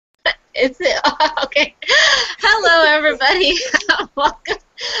Is it okay? Hello, everybody.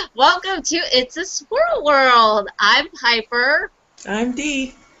 Welcome to It's a Swirl World. I'm Piper. I'm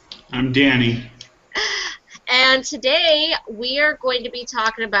Dee. I'm Danny. And today we are going to be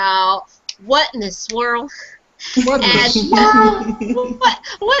talking about what in the swirl. What and swirl?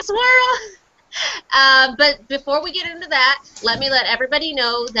 what swirl? But before we get into that, let everybody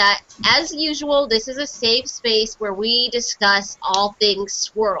know that, as usual, this is a safe space where we discuss all things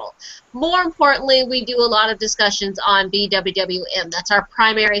swirl. More importantly, we do a lot of discussions on BWWM. That's our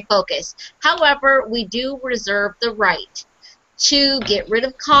primary focus. However, we do reserve the right to get rid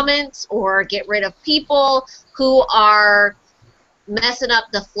of comments or get rid of people who are messing up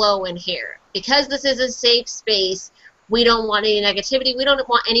the flow in here. Because this is a safe space, we don't want any negativity. We don't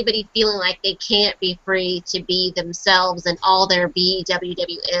want anybody feeling like they can't be free to be themselves and all their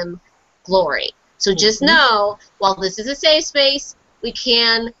BWWM glory. So just know, while this is a safe space, we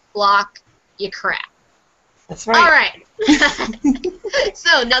can block your crap. That's right. All right.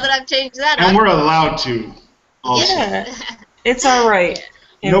 So now that I've changed that And up. we're allowed to. Also. Yeah, it's all right.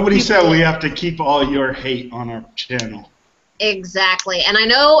 And Nobody said we have to keep all your hate on our channel. Exactly, and I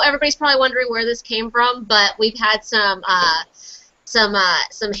know everybody's probably wondering where this came from, but we've had some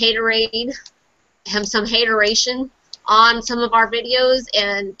hateration on some of our videos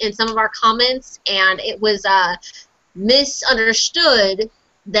and in some of our comments, and it was misunderstood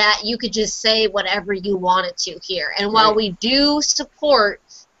that you could just say whatever you wanted to here. And while we do support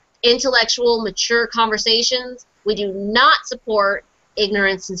intellectual, mature conversations, we do not support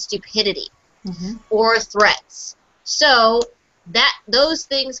ignorance and stupidity or threats. So those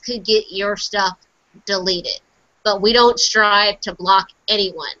things could get your stuff deleted. But we don't strive to block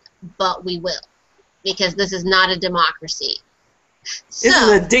anyone, but we will. Because this is not a democracy. This is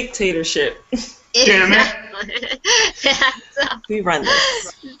a dictatorship. Damn it. Yeah, so, We run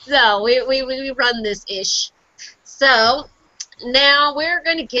this. So we run this ish. So now we're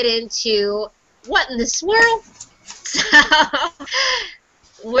going to get into what in the swirl? So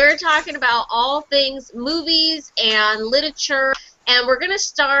we're talking about all things movies and literature, and we're going to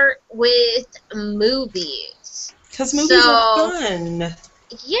start with movies. Because movies are fun.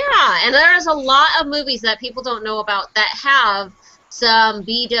 Yeah, and there's a lot of movies that people don't know about that have some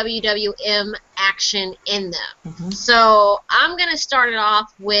BWWM action in them. So I'm going to start it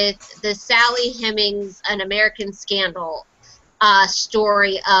off with the Sally Hemings, An American Scandal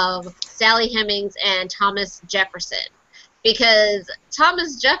story of Sally Hemings and Thomas Jefferson. Because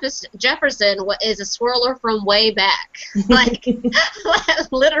Thomas Jefferson is a swirler from way back, like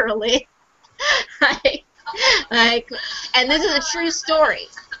literally, like, and this is a true story.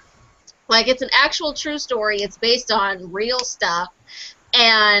 Like, it's an actual true story. It's based on real stuff,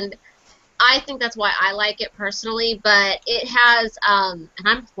 and I think that's why I like it personally. But it has, and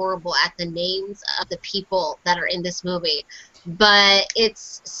I'm horrible at the names of the people that are in this movie, but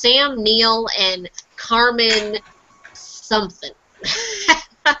it's Sam Neill and Carmen something.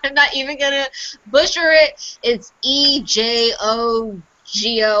 I'm not even gonna butcher it. It's EJOGO.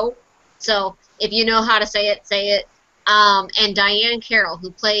 So if you know how to say it, say it. And Diane Carroll, who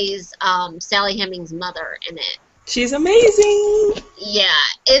plays Sally Hemings' mother in it. She's amazing. Yeah,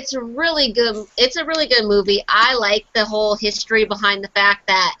 it's really good. It's a really good movie. I like the whole history behind the fact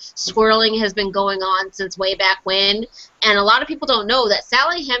that swirling has been going on since way back when. And a lot of people don't know that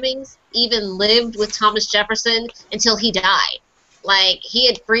Sally Hemings even lived with Thomas Jefferson until he died. Like, he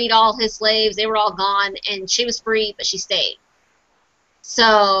had freed all his slaves. They were all gone, and she was free, but she stayed.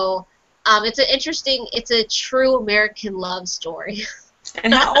 So it's a true American love story.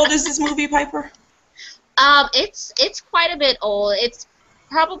 And how old is this movie, Piper? It's quite a bit old. It's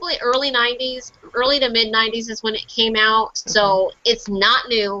probably early 90s, early to mid 90s is when it came out. So it's not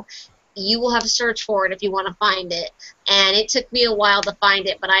new. You will have to search for it if you want to find it. And it took me a while to find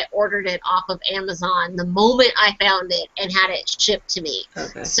it, but I ordered it off of Amazon the moment I found it and had it shipped to me.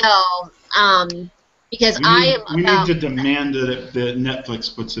 Okay. So, because we need to demand that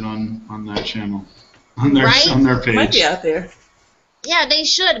Netflix puts it on that channel, on their page. It might be out there. Yeah, they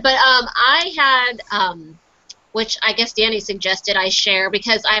should. But I had, which I guess Danny suggested I share,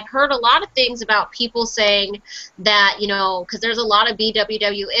 because I've heard a lot of things about people saying that, you know, because there's a lot of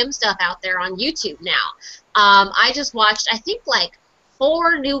BWWM stuff out there on YouTube now. I just watched, I think, like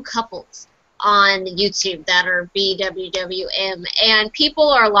 4 new couples on YouTube that are BWWM, and people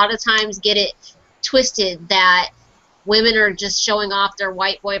are a lot of times get it twisted that women are just showing off their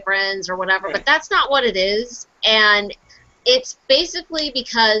white boyfriends or whatever, but that's not what it is. And it's basically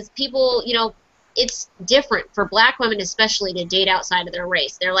because people, you know, it's different for black women especially to date outside of their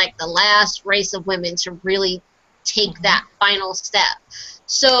race. They're like the last race of women to really take that final step.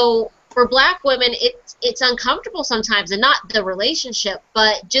 So for Black women, it's uncomfortable sometimes, and not the relationship,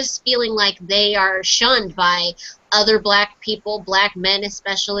 but just feeling like they are shunned by other Black people, Black men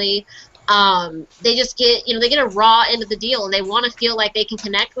especially. They just get, they get a raw end of the deal, and they want to feel like they can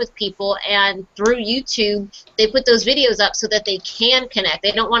connect with people. And through YouTube, they put those videos up so that they can connect.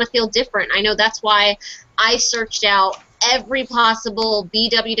 They don't want to feel different. I know that's why I searched out every possible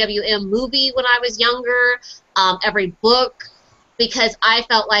BWWM movie when I was younger, every book, because I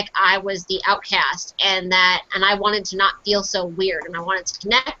felt like I was the outcast, and I wanted to not feel so weird, and I wanted to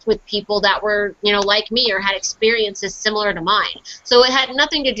connect with people that were, like me or had experiences similar to mine. So it had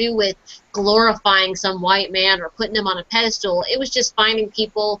nothing to do with glorifying some white man or putting him on a pedestal. It was just finding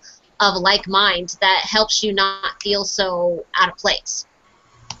people of like mind that helps you not feel so out of place.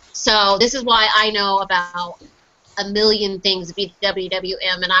 So this is why I know about a million things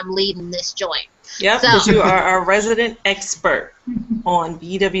BWWM, and I'm leading this joint. Yep, because you are our resident expert on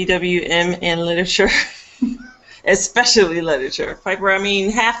BWWM and literature, especially literature. Piper, I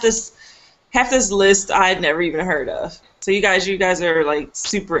mean, half this list I'd never even heard of. So you guys are like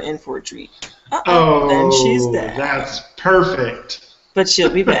super in for a treat. Then she's back. That's perfect. But she'll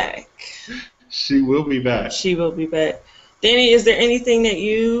be back. She will be back. She will be back. Danny, is there anything that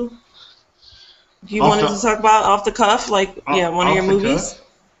you wanted to talk about off the cuff, like one of your movies?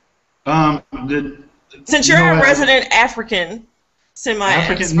 Since you're a resident African,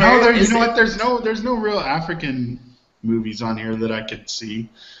 semi-expert. No, you know what? There's no real African movies on here that I could see.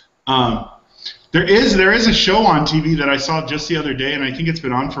 There is a show on TV that I saw just the other day, and I think it's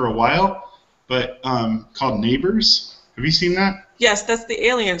been on for a while, but called Neighbors. Have you seen that? Yes, that's the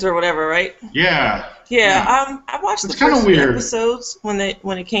aliens or whatever, right? Yeah. Yeah. I watched the first episodes when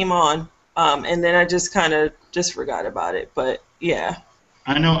it came on, and then I just kind of forgot about it. But yeah.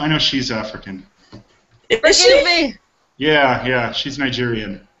 I know she's African. Forgive me. Yeah, she's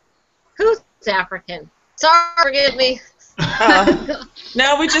Nigerian. Who's African? Sorry, forgive me.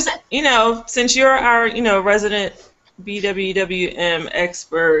 No, we just, since you're our, resident BWWM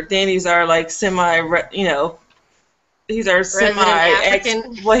expert, Danny's our like he's our he's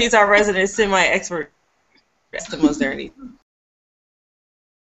our resident semi-expert. That's the most there need.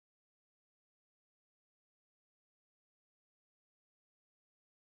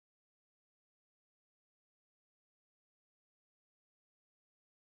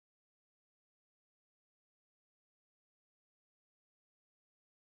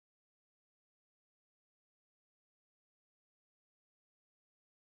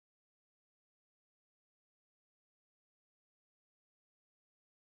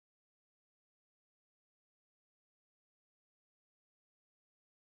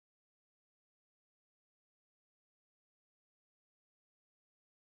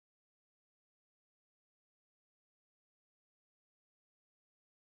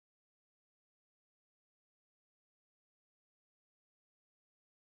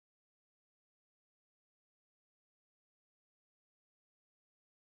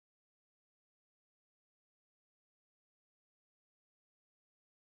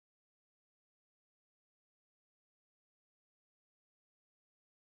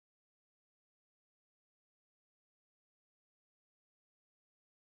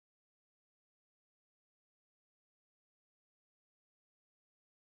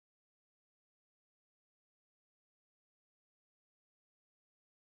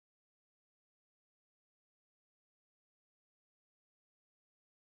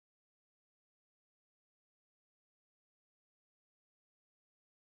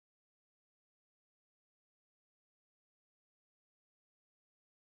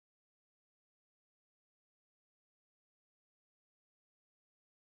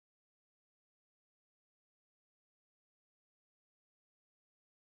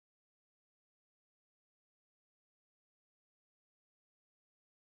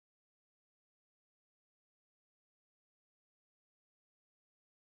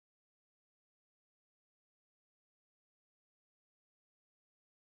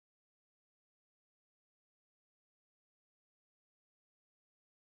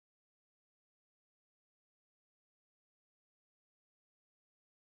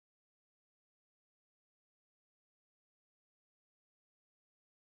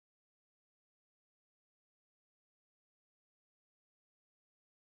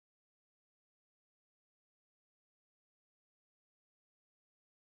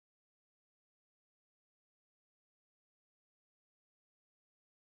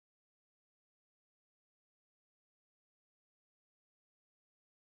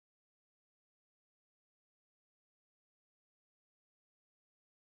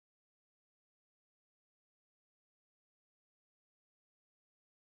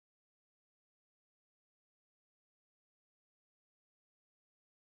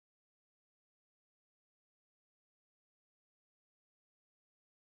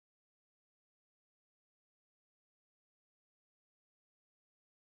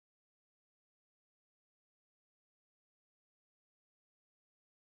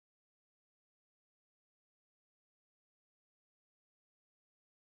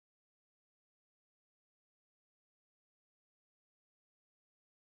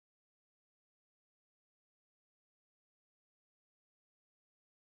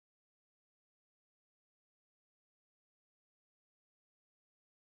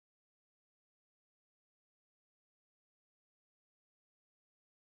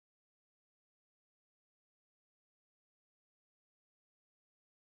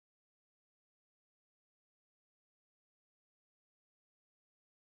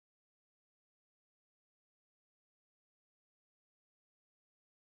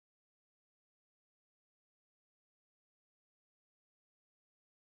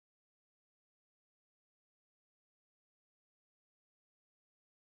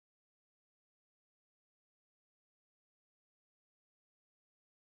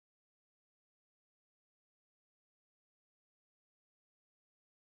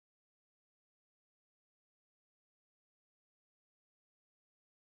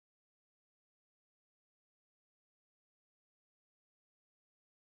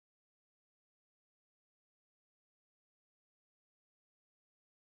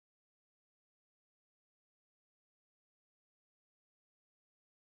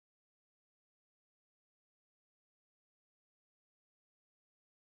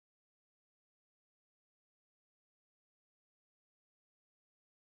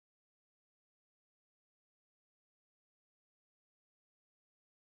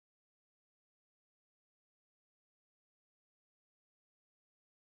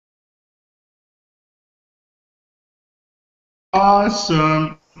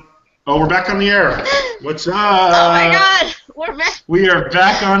 Awesome. Oh, we're back on the air. What's up? Oh my God, we're back. We are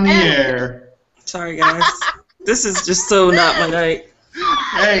back on the air. Sorry, guys. This is just so not my night.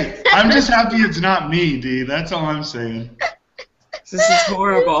 Hey, I'm just happy it's not me, D. That's all I'm saying. This is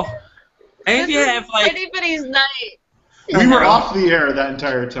horrible. And if you have like anybody's night. We were off the air that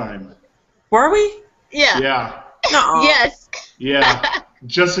entire time. Were we? Yeah. Yeah. No. Yes. Yeah.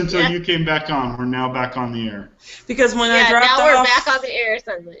 Just until you came back on. We're now back on the air. Because when I dropped now off, we're back on the air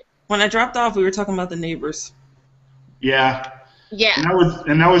suddenly. when I dropped off, we were talking about the neighbors. Yeah. Yeah.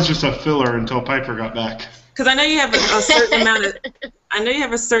 And that was just a filler until Piper got back. Because I know you have a certain amount of, I know you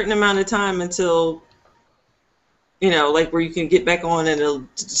have a certain amount of time until, like where you can get back on and it'll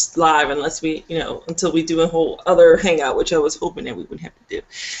just live unless we, until we do a whole other hangout, which I was hoping that we wouldn't have to do.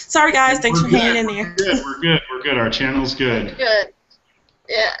 Sorry guys, thanks for hanging in there. We're good. Our channel's good. Good.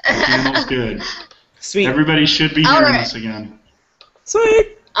 Yeah. Our channel's good. Sweet. Everybody should be hearing this again.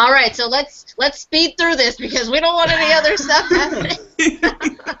 Sweet. All right, so let's speed through this because we don't want any other stuff happening.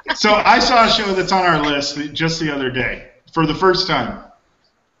 So I saw a show that's on our list just the other day for the first time.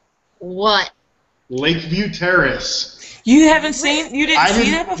 What? Lakeview Terrace. You haven't seen? You didn't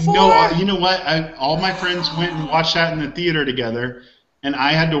see that before? No, you know what? All my friends went and watched that in the theater together, and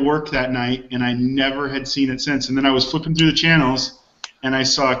I had to work that night, and I never had seen it since. And then I was flipping through the channels, and I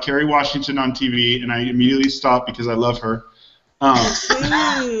saw Kerry Washington on TV, and I immediately stopped because I love her.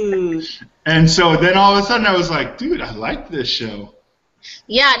 And so then all of a sudden I was like, dude, I like this show.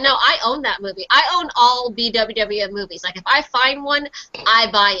 Yeah, no, I own that movie. I own all BWWM movies. Like, if I find one, I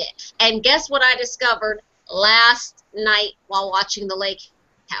buy it. And guess what I discovered last night while watching The Lake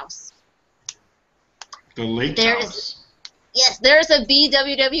House? The Lake House. Yes, there's a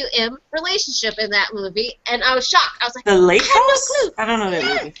BWWM relationship in that movie, and I was shocked. I was like, The Lake I had House? no clue. I don't know that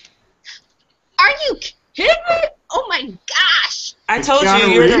movie. Are you kidding me? Oh my gosh. I told Keanu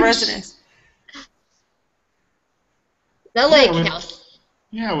you, you're the Reeves? resident. The Lake House.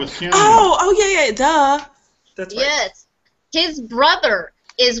 Yeah, with Keanu. Oh, yeah, duh. That's right. Yes. His brother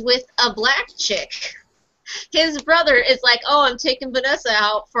is with a black chick. His brother is like, oh, I'm taking Vanessa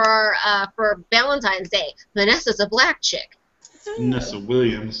out for Valentine's Day. Vanessa's a black chick. Vanessa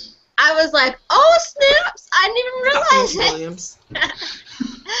Williams. I was like, oh, snaps. I didn't even realize it. Williams.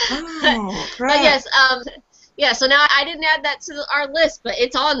 Oh, crap. But yes, yeah, so now I didn't add that to our list, but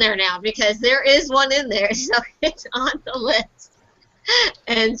it's on there now because there is one in there, so it's on the list.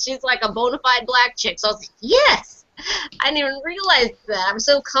 And she's like a bona fide black chick, so I was like, yes! I didn't even realize that. I'm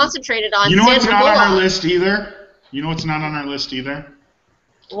so concentrated on You know what's not Bullock. on our list either? You know what's not on our list either?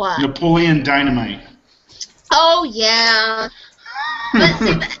 What? Napoleon Dynamite. Oh, yeah. But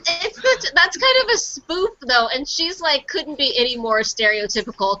see, that's kind of a spoof, though, and she's like, couldn't be any more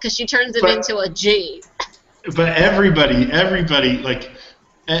stereotypical because she turns him into a G. But everybody, like,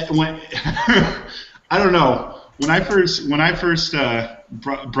 when I don't know. When I first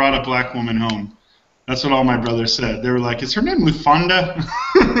brought a black woman home, that's what all my brothers said. They were like, "Is her name Lufonda?"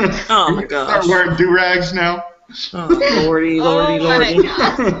 Oh my gosh! Start wearing do-rags now. Oh, lordy.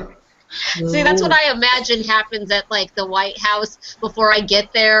 See, that's what I imagine happens at like the White House before I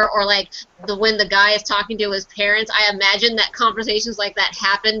get there, or like when the guy is talking to his parents. I imagine that conversations like that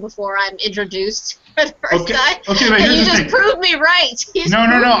happen before I'm introduced for the first time. Okay, but and here's you the just thing. proved me right. No.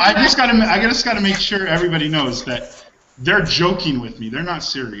 I just gotta make sure everybody knows that they're joking with me. They're not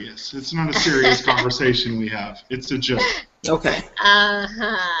serious. It's not a serious conversation we have. It's a joke. Okay. Okay.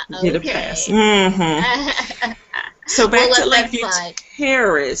 Get a pass. Mm-hmm. So back to Lakeview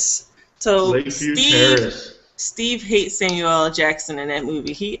Terrace. So Lakeview Terrace. Steve hates Samuel L. Jackson in that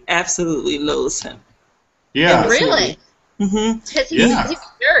movie. He absolutely loathes him. Yeah. Really? Mm-hmm. Because he's a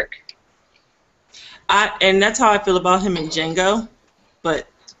jerk. And that's how I feel about him in Django. But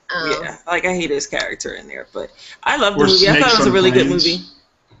Oh. yeah, like I hate his character in there. But I love the Or movie. I thought it was a really good Planes. movie.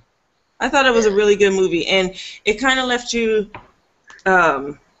 I thought it was a really good movie, and it kind of left you.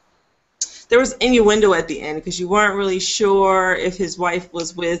 There was innuendo at the end because you weren't really sure if his wife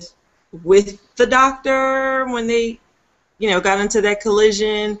was with the doctor when they, got into that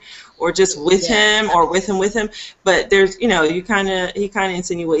collision, or just with him, or with him. But there's, he kind of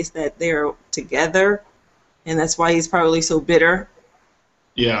insinuates that they're together, and that's why he's probably so bitter.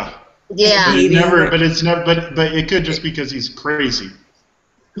 Yeah. Yeah. But it could just because he's crazy.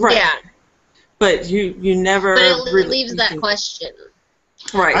 Right. Yeah. But you never. But it really leaves that question.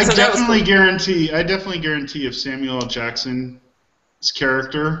 Right. I so definitely guarantee if Samuel L. Jackson's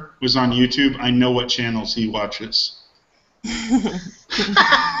character was on YouTube, I know what channels he watches.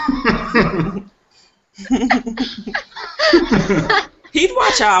 He'd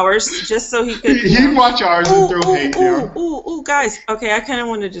watch ours just so he could. He'd watch ours and throw hate down. Ooh, guys. Okay, I kind of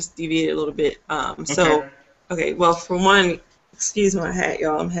want to just deviate a little bit. Okay. Well, for one, excuse my hat,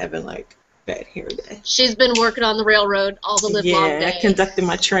 y'all. I'm having like bad hair day. She's been working on the railroad all the live long day. Yeah, conducting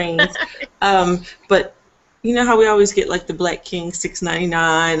my trains. But you know how we always get like the Black King $6.99,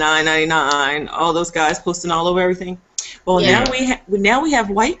 $9.99, all those guys posting all over everything. Well, now we have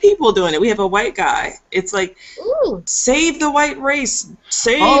white people doing it. We have a white guy. It's like, save the white race,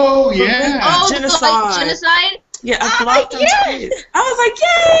 save genocide. Genocide. Yeah, I blocked him. I was like,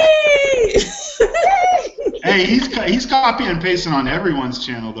 yay! Hey, he's copying and pasting on everyone's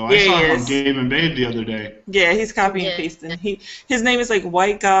channel though. I saw him on Gabe and Babe the other day. Yeah, he's copying and pasting. His name is like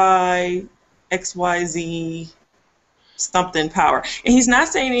White Guy XYZ something power, and he's not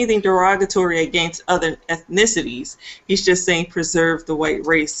saying anything derogatory against other ethnicities. He's just saying preserve the white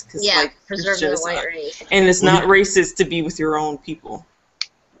race, because preserve the white race, and it's not racist to be with your own people.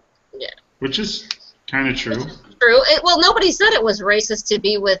 Yeah, which is kind of true. True. Well, nobody said it was racist to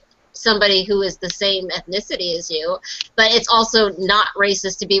be with somebody who is the same ethnicity as you, but it's also not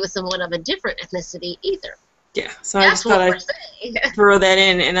racist to be with someone of a different ethnicity either. Yeah, so I just thought I'd throw that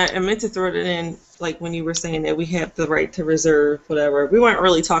in, and I meant to throw it in, like when you were saying that we have the right to reserve whatever. We weren't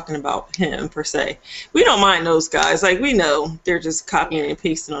really talking about him per se. We don't mind those guys. Like, we know they're just copying and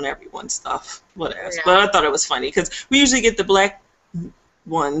pasting on everyone's stuff, whatever. Yeah. But I thought it was funny because we usually get the black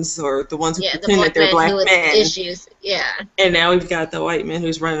ones or the ones who pretend that they're black men. Issues. Yeah. And now we've got the white man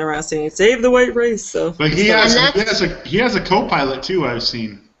who's running around saying save the white race. So, but he has a co-pilot too. I've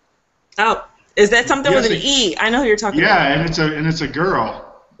seen. Oh. Is that something with an E? I know who you're talking about. Yeah, and it's a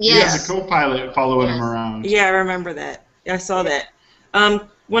girl. Yes. He has a co-pilot following him around. Yeah, I remember that. I saw that.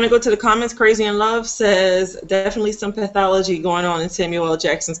 Want to go to the comments? Crazy in Love says, definitely some pathology going on in Samuel L.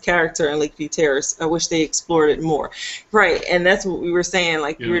 Jackson's character in Lakeview Terrace. I wish they explored it more. Right, and that's what we were saying.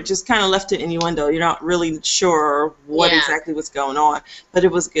 Like, you were just kind of left to innuendo. You're not really sure what exactly was going on. But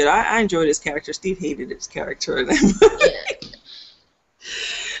it was good. I enjoyed his character. Steve hated his character in that movie.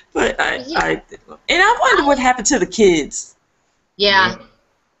 But I wonder what happened to the kids. Yeah,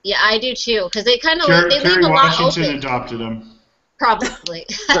 I do too, because they kind of they leave a lot open. Washington adopted him. Probably.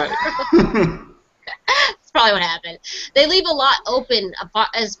 Right. That's probably what happened. They leave a lot open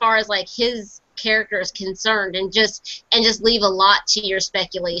as far as like his character is concerned, and just leave a lot to your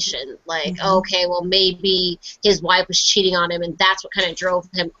speculation. Like, okay, well maybe his wife was cheating on him, and that's what kind of drove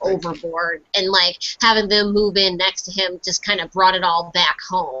him overboard. And like having them move in next to him just kind of brought it all back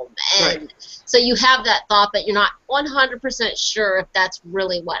home. And so you have that thought, but you're not 100% sure if that's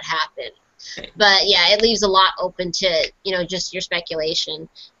really what happened. But yeah, it leaves a lot open to just your speculation.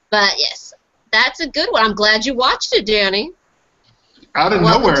 But yes, that's a good one. I'm glad you watched it, Danny. Out of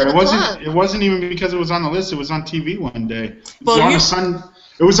nowhere. It wasn't even because it was on the list. It was on TV one day. It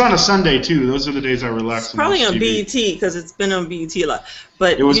was on a Sunday too. Those are the days I relaxed. It's probably on BET because it's been on BET a lot.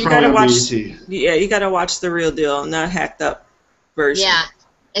 But it was probably on BET. Yeah, you got to watch the real deal, not hacked up version. Yeah,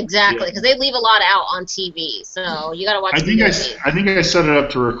 exactly. Because they leave a lot out on TV, so you got to watch. I think I set it up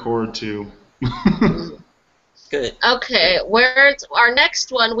to record too. Good. Okay, where's our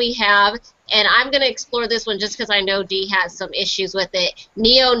next one we have, and I'm going to explore this one just because I know Dee has some issues with it.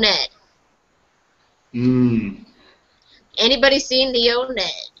 Neo Ned. Anybody seen Neo Ned?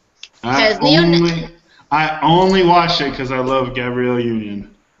 I only watched it because I love Gabrielle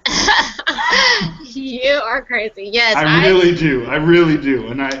Union. You are crazy. Yes, I really do. I really do.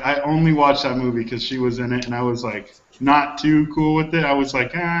 And I only watched that movie because she was in it, and I was like not too cool with it. I was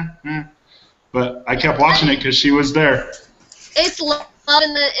like, But I kept watching it because she was there. It's love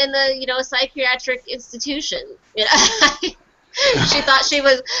in the psychiatric institution. She thought she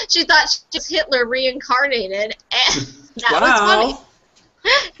was Hitler reincarnated, and that was funny.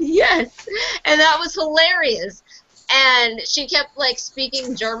 Yes, and that was hilarious. And she kept like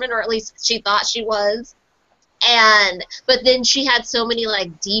speaking German, or at least she thought she was. But then she had so many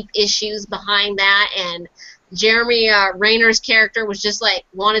like deep issues behind that, and Jeremy Rayner's character was just like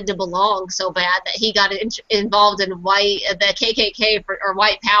wanted to belong so bad that he got involved in the KKK or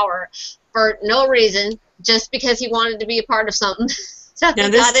white power for no reason, just because he wanted to be a part of something. So he got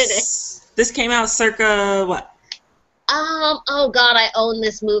in it. This came out circa what? Oh God, I own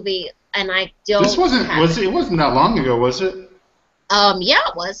this movie and I don't. This wasn't. It wasn't that long ago, was it? Yeah,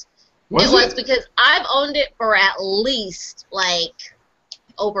 it was. It was because I've owned it for at least like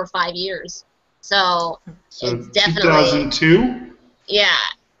over 5 years. So it's definitely 2002. Yeah,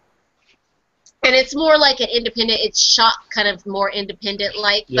 and it's more like an independent. It's shot kind of more independent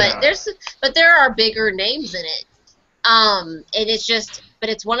like, but there are bigger names in it. And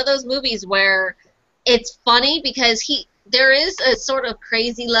it's one of those movies where it's funny because there is a sort of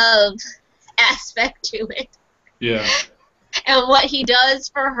crazy love aspect to it. Yeah. And what he does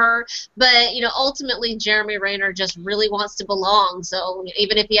for her, but you know, ultimately Jeremy Renner just really wants to belong. So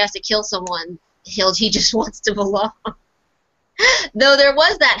even if he has to kill someone, he just wants to belong. Though there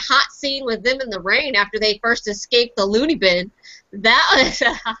was that hot scene with them in the rain after they first escaped the loony bin. That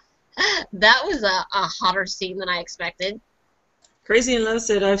was a hotter scene than I expected. Crazy in Love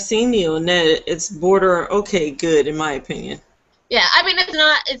said, I've seen Neo Net. It's border okay good in my opinion. Yeah, I mean,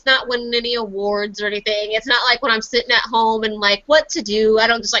 it's not winning any awards or anything. It's not like when I'm sitting at home and like, what to do? I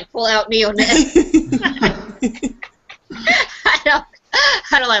don't just like pull out NeoNet.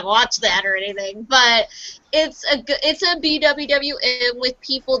 I don't like watch that or anything. But it's a BWWM with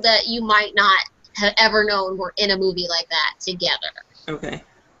people that you might not have ever known were in a movie like that together. Okay.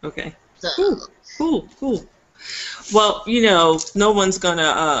 So. Cool. Well, you know, no one's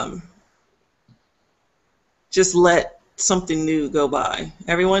gonna just let something new go by.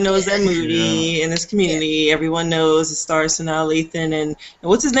 Everyone knows that movie in this community. Yeah. Everyone knows it stars Sanaa Lathan and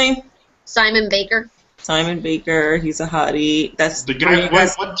what's his name? Simon Baker. Simon Baker. He's a hottie. That's the guy.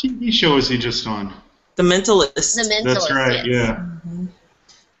 What TV show is he just on? The Mentalist. The Mentalist. That's right. Yes. Yeah.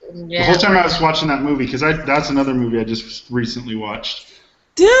 Yeah. The whole time I was watching that movie, because that's another movie I just recently watched.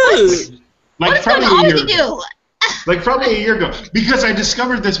 Dude. Like probably a year. Like probably a year ago, because I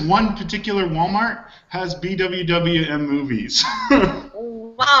discovered this one particular Walmart has BWWM movies.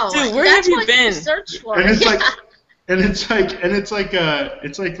 Wow, dude, where have you been? Search for and it's it. it's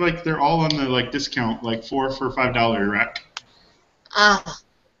like they're all on the like discount, like $4 for $5 rack.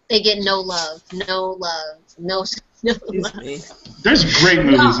 They get no love. No love. Me. There's great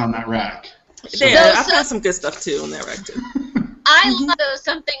movies on that rack. So. Yeah, I've got some good stuff too on that rack too. I love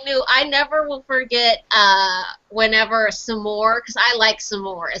something new. I never will forget whenever Samore, because I like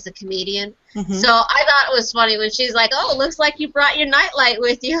Samore as a comedian. Mm-hmm. So I thought it was funny when she's like, "Oh, it looks like you brought your nightlight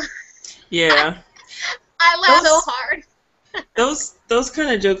with you." Yeah. I laughed so hard. those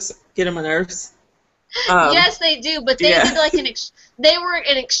kind of jokes get on my nerves. Yes, they do, but they did like they were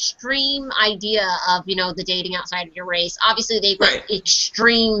an extreme idea of, you know, the dating outside of your race. Obviously, they went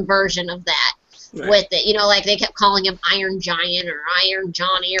extreme version of that. Right. With it, you know, like they kept calling him Iron Giant or Iron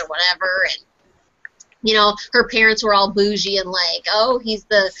Johnny or whatever, and you know, her parents were all bougie and like, oh, he's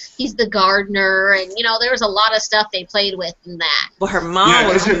the gardener, and you know, there was a lot of stuff they played with in that. Well, her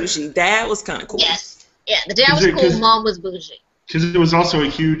mom was bougie. Dad was kind of cool. Yes, yeah, the dad was cool. Mom was bougie. Because it was also a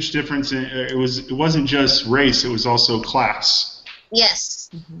huge difference. It wasn't just race; it was also class. Yes,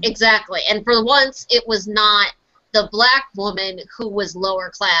 exactly. And for once, it was not the black woman who was lower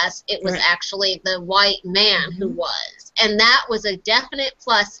class, it was actually the white man who was. And that was a definite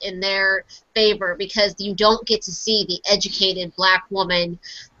plus in their favor, because you don't get to see the educated black woman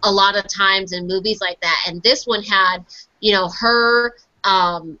a lot of times in movies like that. And this one had, you know, her,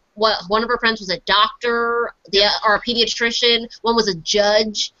 one of her friends was a doctor, or a pediatrician, one was a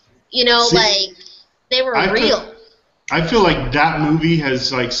judge, you know, like, they were real. I feel like that movie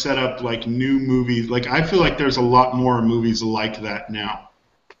has like set up like new movies. Like I feel like there's a lot more movies like that now.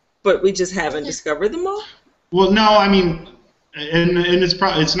 But we just haven't discovered them all. Well, no, I mean, and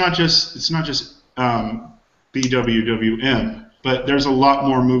it's not just BWWM, but there's a lot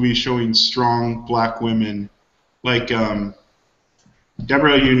more movies showing strong black women, like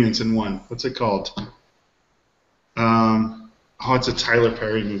Deborah Union's in one. What's it called? Oh, it's a Tyler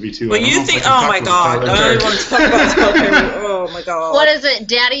Perry movie too. But you think? Oh my God! I don't even want to talk about Tyler Perry. Oh my God! What is it?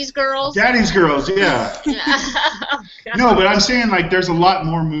 Daddy's Girls? Daddy's Girls, yeah. Oh, no, but I'm saying like there's a lot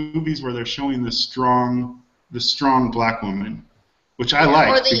more movies where they're showing the strong black woman, which I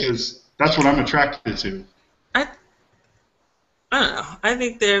like because that's what I'm attracted to. I don't know. I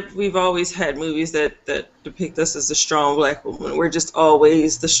think that we've always had movies that depict us as the strong black woman. We're just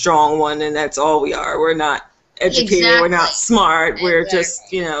always the strong one, and that's all we are. We're not educated, we're not smart, we're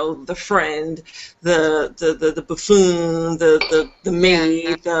just, you know, the friend, the buffoon, the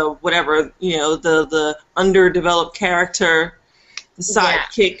maid, the whatever, you know, the underdeveloped character, the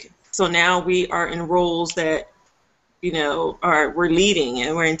sidekick. So now we are in roles that, you know, we're leading,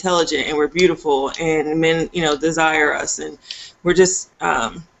 and we're intelligent, and we're beautiful, and men, you know, desire us, and we're just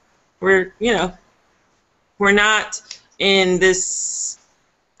we're not in this.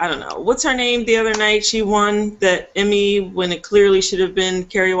 I don't know. What's her name the other night? She won that Emmy when it clearly should have been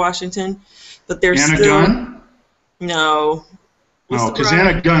Kerry Washington. But there's Anna still... Gunn? No. No, because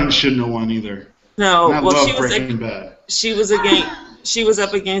Anna Gunn shouldn't have won either. No. And I love Breaking Bad. She was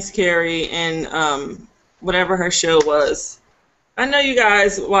up against Kerry and whatever her show was. I know you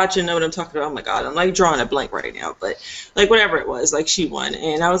guys watching know what I'm talking about. Oh my god, I'm like drawing a blank right now. But like whatever it was, like she won,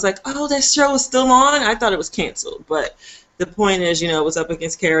 and I was like, oh, that show is still on. I thought it was canceled, but the point is, it was up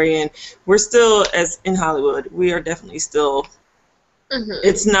against Carrie, and we're still, as in Hollywood, we are definitely still.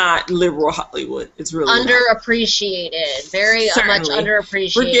 It's not liberal Hollywood. It's really underappreciated. Very much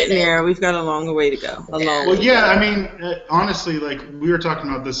underappreciated. We're getting there. We've got a long way to go. I mean, honestly, like we were talking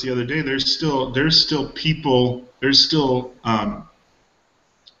about this the other day. There's still people. There's still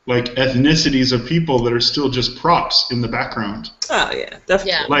like ethnicities of people that are still just props in the background. Oh yeah,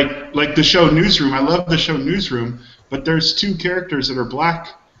 definitely. Yeah. Like the show Newsroom. I love the show Newsroom, but there's 2 characters that are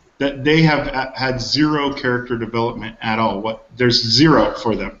black that they have had 0 character development at all. There's 0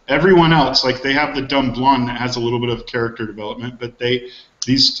 for them. Everyone else, like they have the dumb blonde that has a little bit of character development, but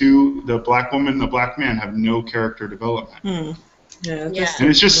these 2, the black woman and the black man, have no character development. Yeah. And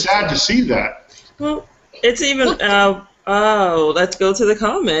it's just sad to see that. Well, it's even. Let's go to the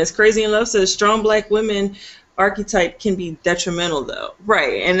comments. Crazy in Love says strong black women archetype can be detrimental though.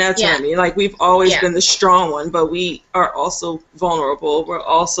 Right, and that's what I mean. Like we've always been the strong one, but we are also vulnerable. We're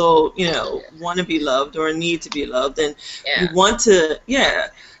also, want to be loved or need to be loved, and we want to.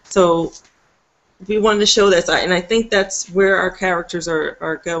 So we wanted to show that side, and I think that's where our characters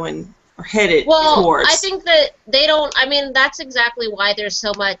are going or headed towards. I think that they don't. I mean, that's exactly why there's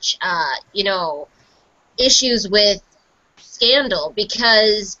so much, issues with Scandal,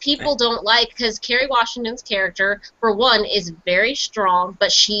 because people don't because Kerry Washington's character, for one, is very strong,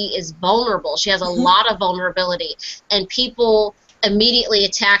 but she is vulnerable. She has a lot of vulnerability, and people immediately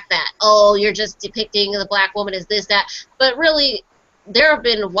attack that. Oh, you're just depicting the black woman as this, that. But really, there have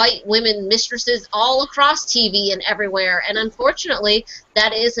been white women mistresses all across TV and everywhere, and unfortunately,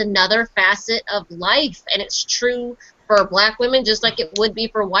 that is another facet of life, and it's true for black women just like it would be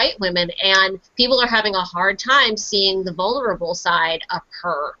for white women, and people are having a hard time seeing the vulnerable side of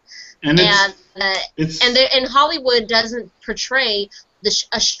her. And Hollywood doesn't portray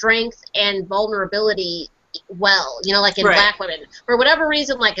a strength and vulnerability well, like in black women. For whatever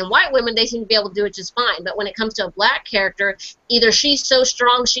reason, like in white women, they seem to be able to do it just fine. But when it comes to a black character, either she's so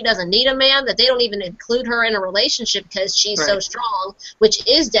strong she doesn't need a man, that they don't even include her in a relationship because she's so strong, which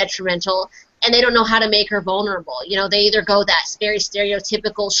is detrimental, and they don't know how to make her vulnerable. They either go that very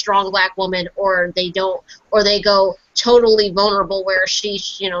stereotypical strong black woman, or they don't, or they go totally vulnerable where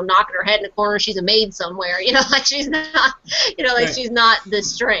she's, knocking her head in the corner, she's a maid somewhere, like she's not, she's not the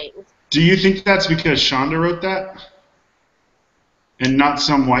strength. Do you think that's because Shonda wrote that? And not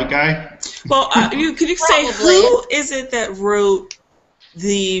some white guy? Well, could you say who is it that wrote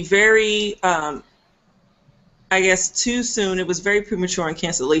the very, I guess too soon, it was very premature in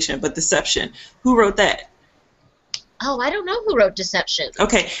cancellation, but Deception? Who wrote that? Oh, I don't know who wrote Deception.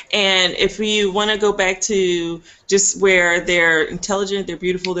 Okay, and if you want to go back to just where they're intelligent, they're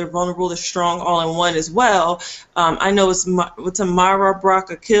beautiful, they're vulnerable, they're strong, all in one as well. I know it's a Mara Brock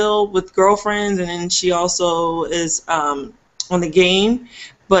Akil with Girlfriends, and then she also is on The Game.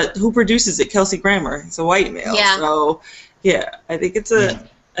 But who produces it? Kelsey Grammer. It's a white male. Yeah. So yeah, I think it's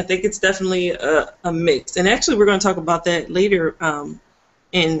I think it's definitely a mix. And actually, we're going to talk about that later,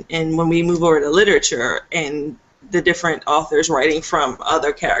 in when we move over to literature and the different authors writing from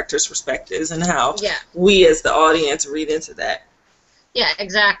other characters' perspectives and how we as the audience read into that. Yeah,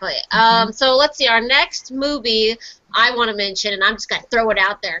 exactly. So let's see. Our next movie I want to mention, and I'm just going to throw it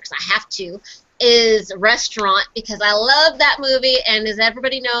out there because I have to, is Restaurant, because I love that movie, and as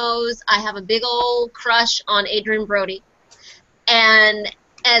everybody knows, I have a big old crush on Adrien Brody. And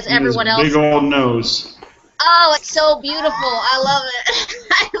as everyone else... Big old nose. Oh, it's so beautiful. I love it.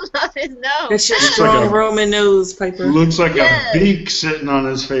 I love his nose. It's just strong Roman nose, Piper. Looks like a beak sitting on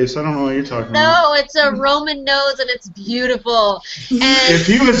his face. I don't know what you're talking about. No, it's a Roman nose, and it's beautiful. And if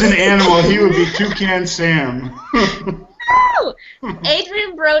he was an animal, he would be Toucan Sam. No!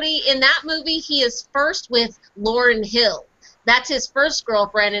 Adrien Brody, in that movie, he is first with Lauryn Hill. That's his first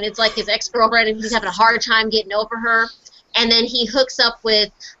girlfriend, and it's like his ex-girlfriend, and he's having a hard time getting over her. And then he hooks up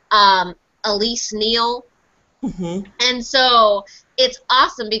with Elise Neal. Mm-hmm. And so it's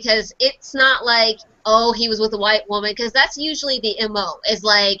awesome because it's not like, oh, he was with a white woman, because that's usually the MO, is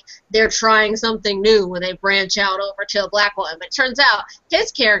like they're trying something new when they branch out over to a black woman. But it turns out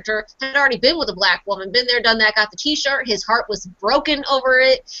his character had already been with a black woman, been there, done that, got the t-shirt, his heart was broken over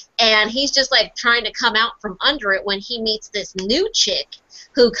it, and he's just like trying to come out from under it when he meets this new chick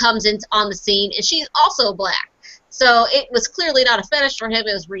who comes in on the scene, and she's also black. So it was clearly not a fetish for him,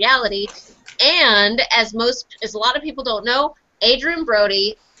 it was reality. And as a lot of people don't know, Adrien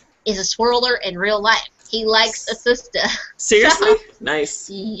Brody is a swirler in real life. He likes a sister. Seriously? Nice.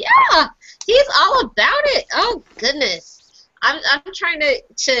 Yeah, he's all about it. Oh goodness. I'm trying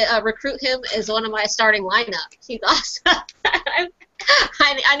to recruit him as one of my starting lineup. He's awesome.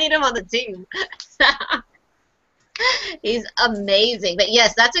 I need him on the team. He's amazing. But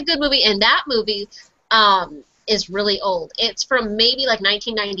yes, that's a good movie, and that movie is really old. It's from maybe like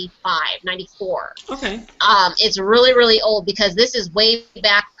 1995, 94. Okay. It's really, really old because this is way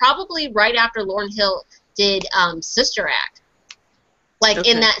back, probably right after Lauryn Hill did Sister Act. Like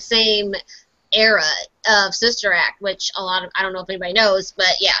in that same era of Sister Act, which I don't know if anybody knows,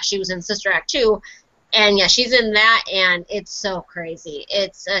 but yeah, she was in Sister Act too. And yeah, she's in that, and it's so crazy.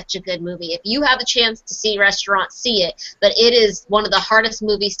 It's such a good movie. If you have a chance to see Restaurant, see it. But it is one of the hardest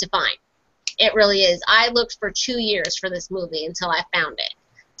movies to find. It really is. I looked for 2 years for this movie until I found it.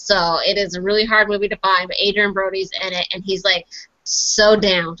 So it is a really hard movie to find, but Adrian Brody's in it, and he's like so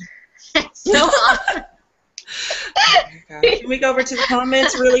down. So awesome. Can we go over to the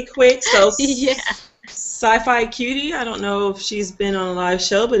comments really quick? So Yeah. Sci-Fi Cutie, I don't know if she's been on a live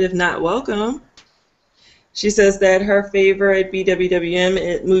show, but if not, welcome. She says that her favorite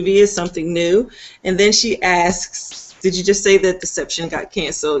BWWM movie is Something New, and then she asks, did you just say that Deception got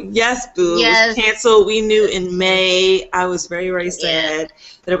canceled? Yes, boo. Yes. It was canceled. We knew in May. I was very, very sad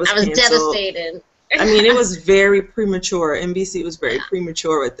that it was canceled. I was devastated. I mean, it was very premature. NBC was very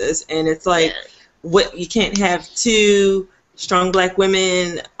premature with this, and it's like, what, you can't have two strong black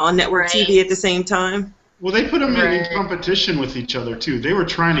women on network TV at the same time? Well, they put them in competition with each other too. They were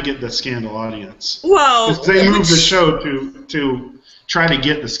trying to get the Scandal audience. Well, they moved the show to try to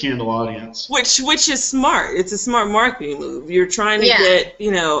get the Scandal audience. Which is smart. It's a smart marketing move. You're trying to get,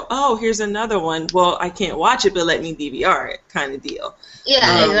 oh, here's another one. Well, I can't watch it, but let me DVR it, kind of deal.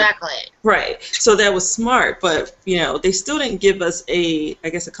 Yeah, exactly. Right. So that was smart, but they still didn't give us a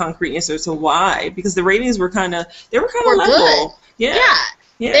concrete answer to why, because the ratings were kind of level. Good. Yeah.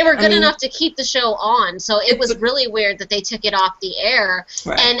 Yeah, they were good enough to keep the show on, so it was really weird that they took it off the air.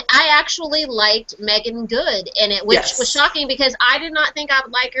 Right. And I actually liked Megan Good in it, which was shocking because I did not think I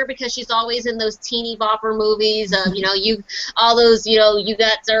would like her because she's always in those teeny bopper movies of, you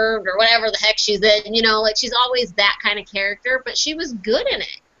got served or whatever the heck she's in, like she's always that kind of character, but she was good in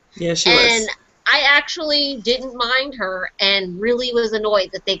it. Yeah, she was. And I actually didn't mind her and really was annoyed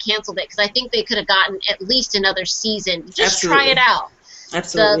that they canceled it because I think they could have gotten at least another season. Just try it out.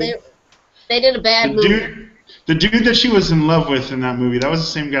 Absolutely. So they did a bad movie. The dude that she was in love with in that movie, that was the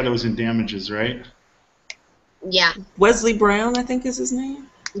same guy that was in Damages, right? Yeah. Wesley Brown, I think is his name.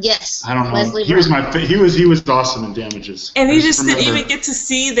 Yes. I don't know. Wesley Brown. He was awesome in Damages. And you just didn't even get to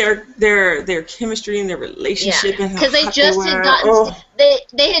see their chemistry and their relationship and how because they just had gotten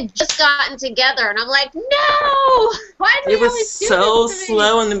they had just gotten together, and I'm like, no, why did it was so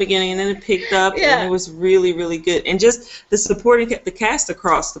slow in the beginning, and then it picked up, and it was really, really good. And just the the cast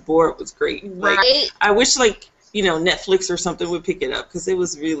across the board was great. Right. Like, I wish Netflix or something would pick it up because it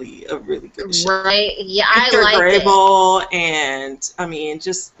was really a really good show. Right. Yeah, Victor I liked Grable and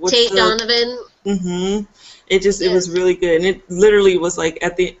Tate Donovan. Mm-hmm. It was really good, and it literally was like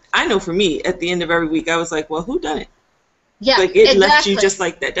I know for me at the end of every week I was like, well, who done it? Yeah, like it left you just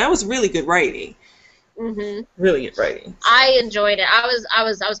like that. That was really good writing. Mm-hmm. Really good writing. I enjoyed it. I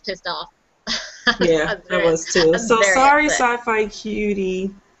was pissed off. Yeah, I was too. So sorry, Sci-Fi Cutie.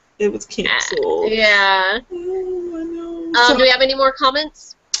 It was canceled. Yeah. Oh, I know. Do we have any more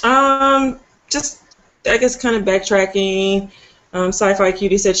comments? Just I guess kind of backtracking. Sci-Fi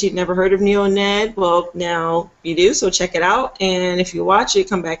Cutie said she'd never heard of Neil and Ned. Well, now you do, so check it out. And if you watch it,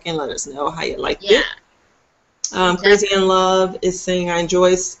 come back and let us know how you liked it. Crazy in Love is saying, I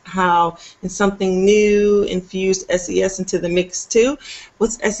enjoy how in Something New infused SES into the mix too.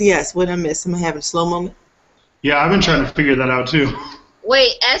 What's SES? What did I miss? Am I having a slow moment? Yeah, I've been trying to figure that out too.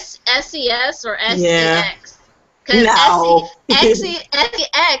 Wait, SES or SEX? Yeah. Because no.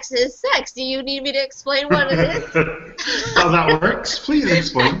 SEX is sex. Do you need me to explain what it is? How that works? Please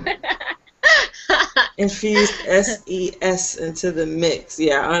explain. Infused SES into the mix.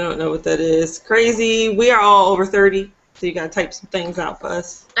 Yeah, I don't know what that is. Crazy. We are all over 30, so you gotta type some things out for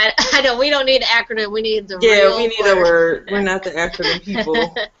us. I know. We don't need an acronym. We need the real we need a word. We're not the acronym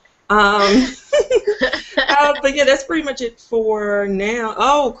people. But yeah, that's pretty much it for now.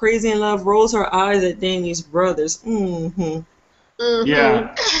 Oh, Crazy in Love rolls her eyes at Danny's brothers. Mm-hmm. Mm-hmm.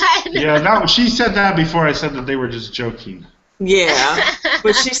 Yeah. Yeah. No, she said that before I said that they were just joking. Yeah,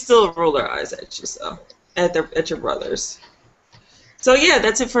 but she still rolled her eyes at you, so at your brothers. So yeah,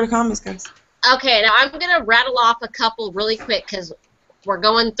 that's it for the comments, guys. Okay, now I'm gonna rattle off a couple really quick because we're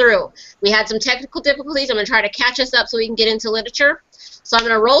going through. We had some technical difficulties. I'm gonna try to catch us up so we can get into literature. So I'm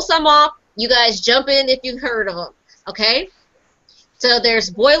gonna roll some off. You guys jump in if you've heard of them. Okay. So there's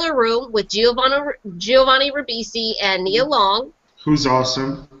Boiler Room with Giovanni Ribisi and Nia Long. Who's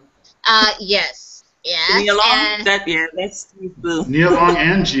awesome. Yes. Yes. Nia Long? And That's Steve Boo. Nia Long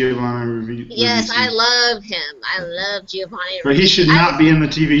and Giovanni Ribisi. yes, I love him. I love Giovanni Ribisi. But he should not be in the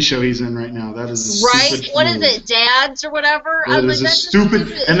TV show he's in right now. That is a right. stupid What move. is it, Dads or whatever? That is a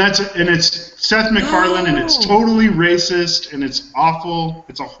stupid, and it's Seth MacFarlane, and it's totally racist, and it's awful.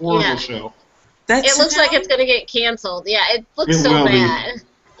 It's a horrible show. It looks like it's gonna get canceled. Yeah, it looks It so will be. bad.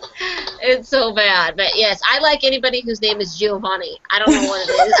 It's so bad. But yes, I like anybody whose name is Giovanni. I don't know what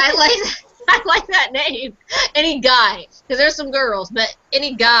it is. I like that name. Any guy, because there's some girls, but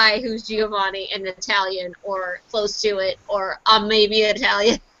any guy who's Giovanni and Italian or close to it, or maybe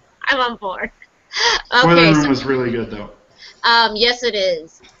Italian, I'm on board. Boiler Room was really good, though. Yes, it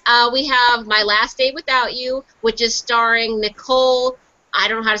is. We have My Last Day Without You, which is starring Nicole. I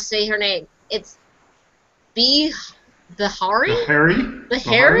don't know how to say her name. It's Behari?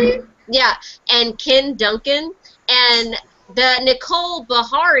 Behari? Yeah, and Ken Duncan. And the Nicole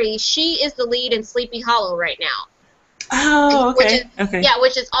Behari, she is the lead in Sleepy Hollow right now. Oh, okay. Yeah,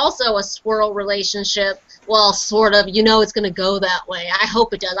 which is also a swirl relationship. Well, sort of. You know it's going to go that way. I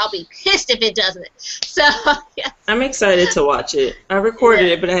hope it does. I'll be pissed if it doesn't. So, yeah. I'm excited to watch it. I recorded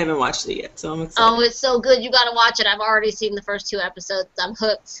it, but I haven't watched it yet, so I'm excited. Oh, it's so good. You got to watch it. I've already seen the first 2 episodes. I'm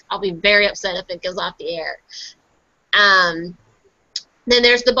hooked. I'll be very upset if it goes off the air. Then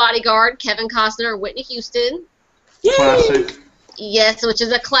there's The Bodyguard, Kevin Costner and Whitney Houston. Yay! Classic. Yes, which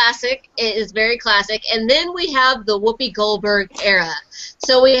is a classic. It is very classic. And then we have the Whoopi Goldberg era.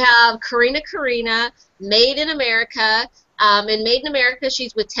 So we have Karina, Made in America. In Made in America,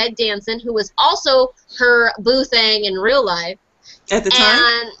 she's with Ted Danson, who was also her boo thing in real life. At the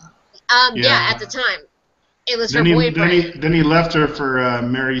time? Yeah, at the time. It was her Then boyfriend. he left her for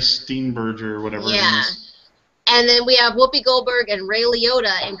Mary Steenburgen or whatever her name is. And then we have Whoopi Goldberg and Ray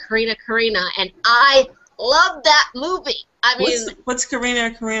Liotta and Karina, and I love that movie. I mean, what's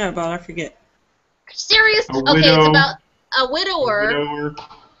Karina about? I forget. Serious? A Okay, widow, it's about a widower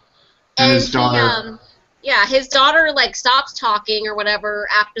and his daughter. His daughter like stops talking or whatever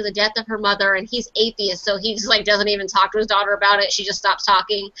after the death of her mother, and he's atheist, so he just like doesn't even talk to his daughter about it. She just stops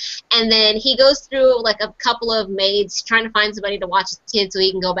talking, and then he goes through like a couple of maids trying to find somebody to watch his kid so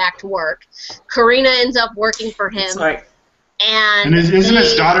he can go back to work. Karina ends up working for him. That's right. And isn't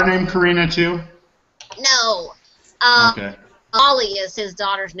his daughter named Karina too? No. Okay. Molly is his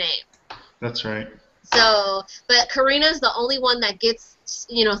daughter's name. That's right. So, but Karina's the only one that gets,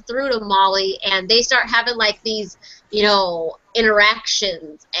 through to Molly, and they start having like these,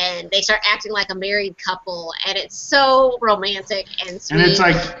 interactions, and they start acting like a married couple, and it's so romantic and sweet. And it's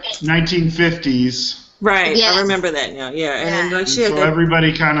like 1950s. Right. Yes. I remember that now. Yeah. And then like she had so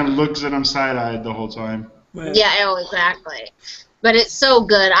everybody kind of looks at him side-eyed the whole time. Right. Yeah. Oh, exactly. But it's so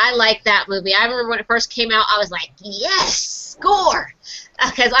good. I like that movie. I remember when it first came out, I was like, yes, score!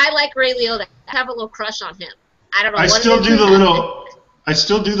 Because I like Ray Liotta. I have a little crush on him. I don't know. I still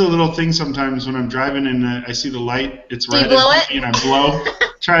do the little thing sometimes when I'm driving and I see the light. It's red. Do you blow it? And I blow,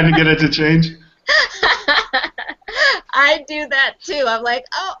 trying to get it to change. I do that too. I'm like,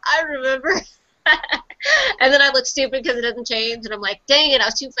 oh, I remember. And then I look stupid because it doesn't change, and I'm like, dang it, I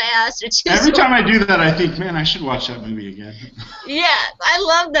was too fast. Or too Every slow. time I do that, I think, man, I should watch that movie again. Yeah, I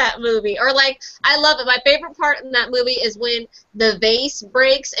love that movie. Or like, I love it. My favorite part in that movie is when the vase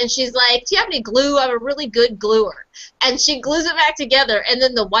breaks, and she's like, do you have any glue? I'm a really good gluer. And she glues it back together, and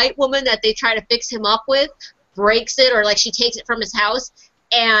then the white woman that they try to fix him up with breaks it, or like she takes it from his house,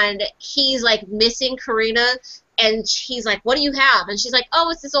 and he's like missing Karina. And he's like, what do you have? And she's like, oh,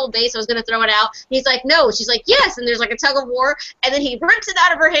 it's this old vase. I was going to throw it out. And he's like, no. She's like, yes. And there's like a tug of war. And then he rips it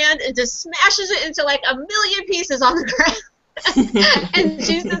out of her hand and just smashes it into like a million pieces on the ground. And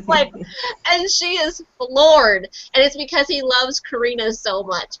she's just like, and she is floored. And it's because he loves Karina so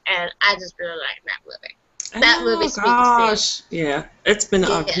much. And I just really like that movie. That movie speaks to me. Yeah, it's been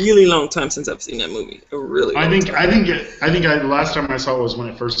a really long time since I've seen that movie. A really long time. I think the last time I saw it was when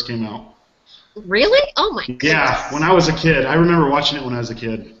it first came out. Really? Oh my goodness. Yeah, when I was a kid. I remember watching it when I was a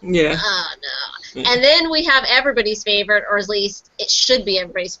kid. Yeah. Oh no. And then we have everybody's favorite, or at least it should be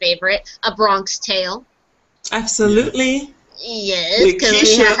everybody's favorite, A Bronx Tale. Absolutely. Yes. With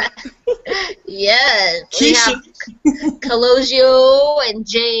Keisha. Yes. Keisha. We have Colosio and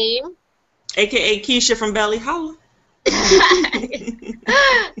Jane. AKA Keisha from Valley Hollow.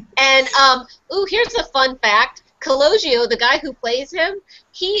 And here's a fun fact. Colosio, the guy who plays him,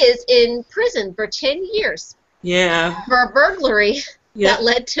 he is in prison for 10 years. Yeah. For a burglary that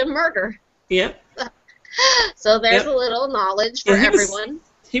led to murder. Yep. So there's a little knowledge for everyone.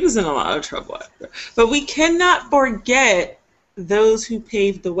 He was in a lot of trouble after. But we cannot forget those who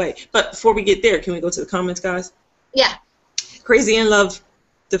paved the way. But before we get there, can we go to the comments, guys? Yeah. Crazy in Love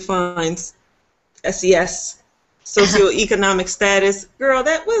defines SES, socioeconomic status. Girl,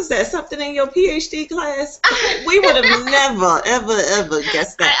 that was that something in your PhD class? We would have never, ever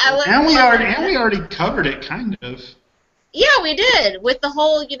guessed that. And we already covered it, kind of. Yeah, we did. With the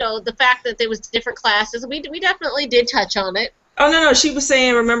whole, the fact that there was different classes, we definitely did touch on it. Oh, no, she was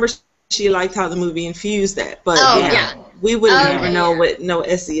saying, remember, she liked how the movie infused that. But yeah. We would have never known what no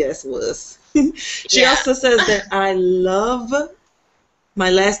SES was. She also says that I love My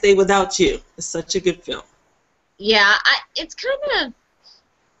Last Day Without You. It's such a good film. Yeah, it's kind of,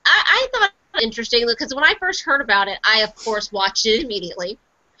 I thought it was interesting because when I first heard about it, I, of course, watched it immediately.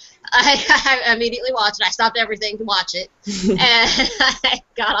 I immediately watched it. I stopped everything to watch it, and I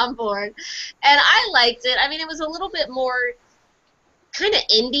got on board, and I liked it. I mean, it was a little bit more kind of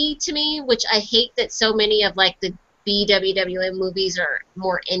indie to me, which I hate that so many of like the BWWM movies are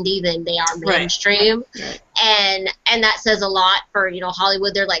more indie than they are mainstream, right. And that says a lot for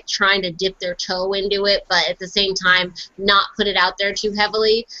Hollywood. They're like trying to dip their toe into it, but at the same time not put it out there too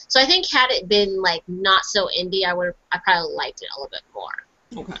heavily. So I think had it been like not so indie, I probably liked it a little bit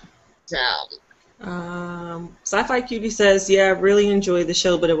more. Okay. So. Sci-Fi Cutie says, yeah, I really enjoyed the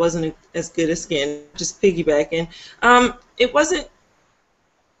show, but it wasn't as good as Scandal. Just piggybacking. It wasn't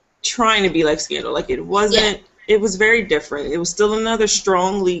trying to be like Scandal. Like it wasn't. Yeah. It was very different. It was still another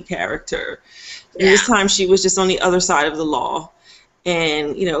strong lead character. And this time she was just on the other side of the law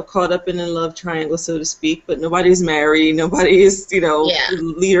and, caught up in a love triangle, so to speak. But nobody's married. Nobody is, the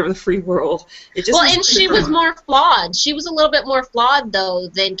leader of the free world. It just and she was more flawed. She was a little bit more flawed, though,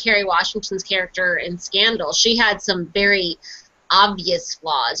 than Kerry Washington's character in Scandal. She had some very obvious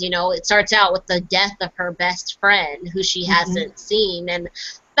flaws. It starts out with the death of her best friend, who she hasn't seen. And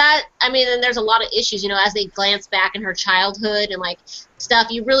and there's a lot of issues, as they glance back in her childhood and like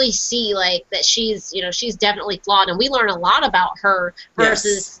stuff, you really see like that she's definitely flawed, and we learn a lot about her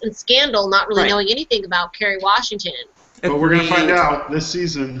versus in Scandal, not really knowing anything about Kerry Washington. But we're gonna find out this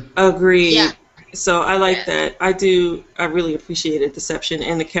season. Agreed. Yeah. So I like that. I really appreciated Deception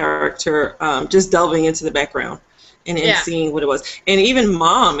and the character just delving into the background and seeing what it was. And even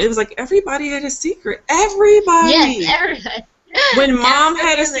Mom, it was like everybody had a secret. Everybody. Yes, everybody. When Mom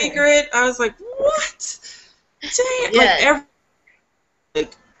had a secret, I was like, what? Damn. Yeah.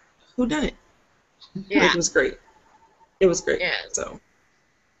 Like, who done it? Yeah. It was great. It was great. Yeah. So.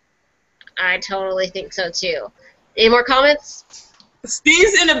 I totally think so, too. Any more comments?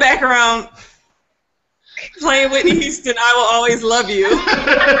 Steve's in the background playing Whitney Houston, I Will Always Love You.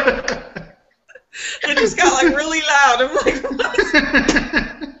 It just got, like, really loud. I'm like, what?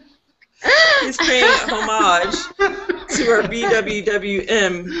 He's paying homage to our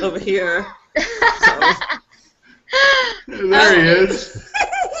BWWM over here. So. There he is.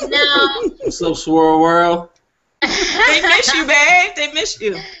 No. What's up, Swirl World? They miss you, babe. They miss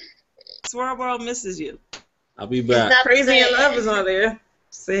you. Swirl World misses you. I'll be back. Crazy in Love is on there.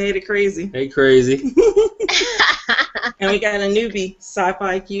 Say hey to Crazy. Hey, Crazy. And we got a newbie,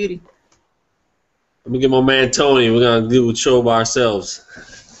 Sci-Fi Cutie. Let me get my man Tony. We're going to do a show by ourselves.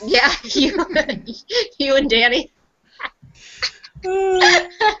 Yeah, you and Danny. Oh,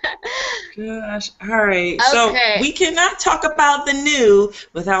 gosh. All right. Okay. So we cannot talk about the new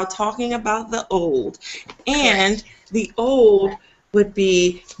without talking about the old. And the old would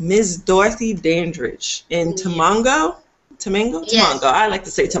be Ms. Dorothy Dandridge in Tamango. Tamango? Yes. Tamango. I like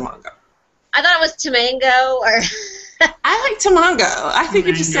to say Tamango. I thought it was Tamango or... I like Tamango. I think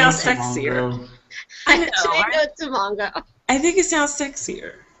it just sounds sexier. I know. Tamango. I think it sounds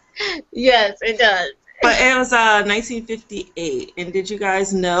sexier. Yes, it does. But it was 1958. And did you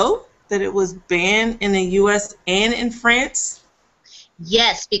guys know that it was banned in the U.S. and in France?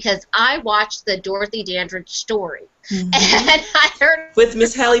 Yes, because I watched the Dorothy Dandridge story. And I heard... With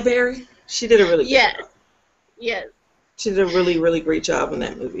Miss Halle Berry? She did a really good job. Yes. She did a really, really great job in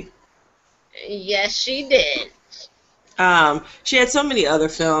that movie. Yes, she did. She had so many other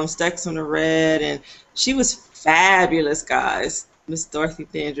films, Stacks on the Red, and she was fabulous, guys. Miss Dorothy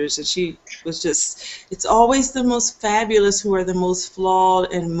Dandridge, and she was just, it's always the most fabulous who are the most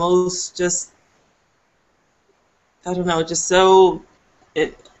flawed and most just, I don't know, just so,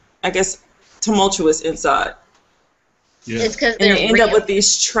 I guess, tumultuous inside. Yeah. It's because and they end up with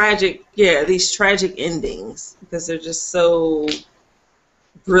these tragic endings because they're just so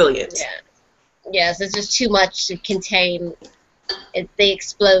brilliant. Yeah. Yes, it's just too much to contain. They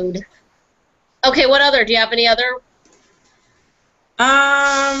explode. Okay, what other? Do you have any other?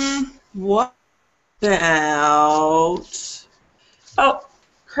 What about... Oh,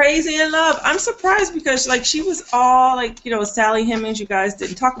 Crazy in Love. I'm surprised because like she was all like, you know, Sally Hemings. You guys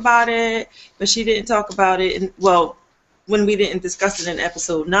didn't talk about it, but she didn't talk about it. And well, when we didn't discuss it in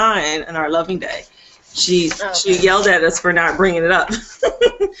episode 9 on our Loving Day, she yelled at us for not bringing it up.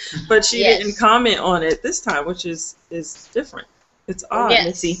 But she didn't comment on it this time, which is different. It's odd,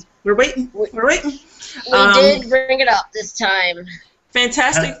 Missy. We're waiting. We're waiting. We did bring it up this time.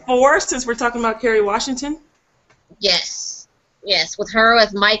 Fantastic Four, since we're talking about Kerry Washington. Yes. Yes, with her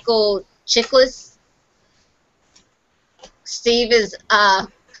as Michael Chiklis. Steve is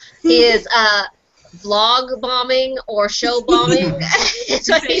he is vlog bombing or show bombing. That's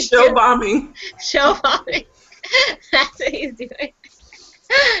what he's show doing. bombing. Show bombing. That's what he's doing.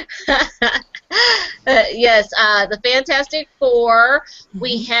 Yes, the Fantastic Four.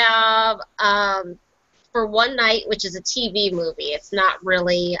 We have For One Night, which is a TV movie. It's not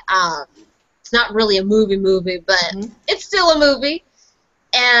really a movie, but it's still a movie.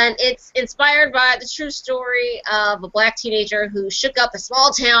 And it's inspired by the true story of a black teenager who shook up a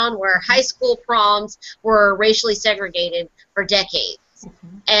small town where high school proms were racially segregated for decades.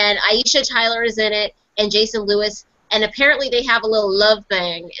 And Aisha Tyler is in it, and Jason Lewis, and apparently they have a little love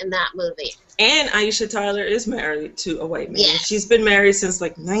bang in that movie. And Aisha Tyler is married to a white man. Yes. She's been married since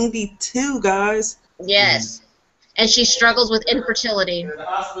like 92, guys. Yes. And she struggles with infertility.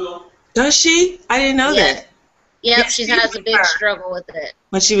 Does she? I didn't know that. Yep, she has a big struggle with it.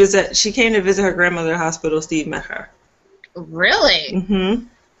 When she came to visit her grandmother at the hospital, Steve met her. Really?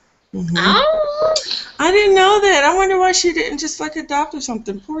 Oh. I didn't know that. I wonder why she didn't just like adopt or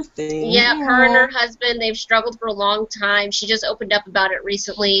something. Poor thing. Yeah, her and her husband, they've struggled for a long time. She just opened up about it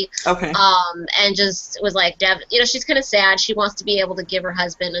recently. Okay. And just was like, she's kind of sad. She wants to be able to give her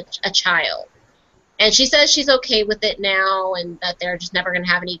husband a child. And she says she's okay with it now and that they're just never going to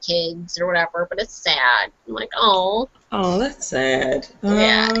have any kids or whatever, but it's sad. I'm like, oh. Oh, that's sad.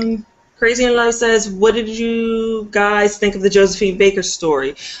 Yeah. Crazy in Love says, what did you guys think of the Josephine Baker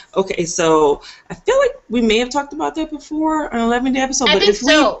story? Okay, so I feel like we may have talked about that before on an 11-day episode, but if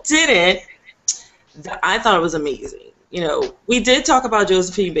we didn't, I thought it was amazing. You know, we did talk about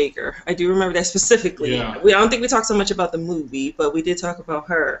Josephine Baker. I do remember that specifically. Yeah. I don't think we talked so much about the movie, but we did talk about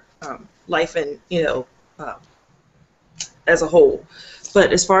her life and, you know, as a whole.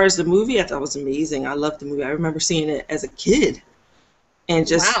 But as far as the movie, I thought it was amazing. I loved the movie. I remember seeing it as a kid. And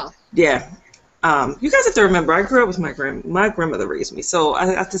just, yeah. You guys have to remember, I grew up with my grandmother raised me. So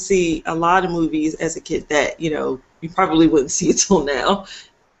I got to see a lot of movies as a kid that, you know, you probably wouldn't see until now.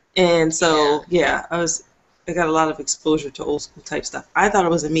 And so, yeah, I got a lot of exposure to old school type stuff. I thought it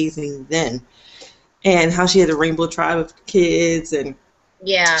was amazing then. And how she had a rainbow tribe of kids, and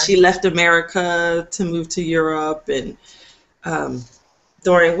she left America to move to Europe, and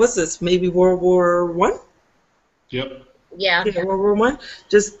during, what's this, maybe World War I? Yep. Yeah. World War I.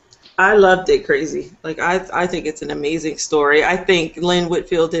 Just, I loved it crazy. Like, I think it's an amazing story. I think Lynn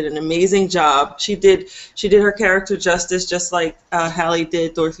Whitfield did an amazing job. She did her character justice, just like Hallie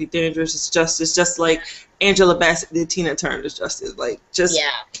did Dorothy Dandridge's justice, just like Angela Bassett did Tina Turner's justice. Like, just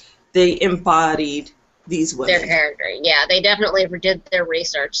they embodied these women. Their character. Yeah, they definitely did their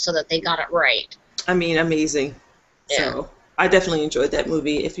research so that they got it right. I mean, amazing. Yeah. So I definitely enjoyed that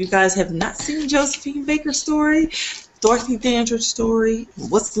movie. If you guys have not seen Josephine Baker's story, Dorothy Dandridge's story,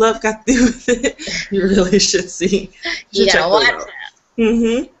 what's love got to do with it, you really should see. You gotta watch that.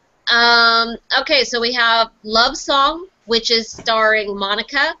 Mm-hmm. Okay, so we have Love Song, which is starring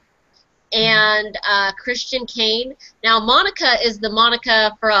Monica and Christian Kane. Now, Monica is the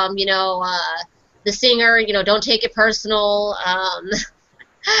Monica from, you know, the singer, you know, Don't Take It Personal,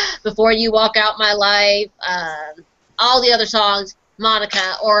 Before You Walk Out My Life, all the other songs,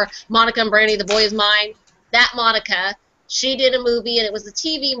 Monica, or Monica and Brandy, The Boy Is Mine. That Monica, she did a movie, and it was a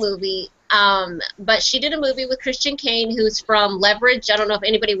TV movie, but she did a movie with Christian Kane, who's from Leverage. I don't know if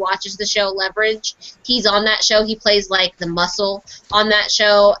anybody watches the show Leverage. He's on that show. He plays, like, the muscle on that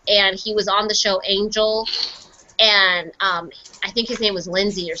show, and he was on the show Angel, and I think his name was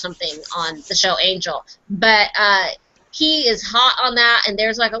Lindsay or something on the show Angel. But he is hot on that, and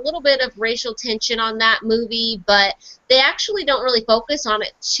there's, like, a little bit of racial tension on that movie, but they actually don't really focus on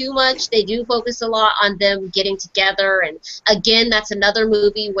it too much. They do focus a lot on them getting together, and again, that's another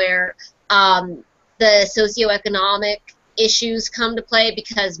movie where the socioeconomic issues come to play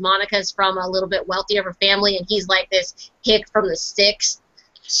because Monica's from a little bit wealthier of a family, and he's like this hick from the sticks.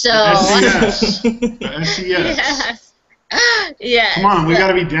 So SES. Yes. Yes. Come on, we got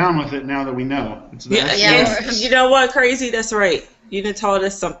to be down with it now that we know. It's You know what, Crazy? That's right. You done taught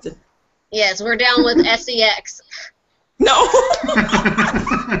us something. Yes, we're down with SEX. No.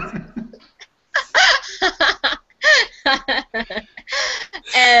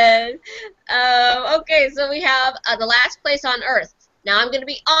 man. Okay, so we have the last place on Earth. Now I'm going to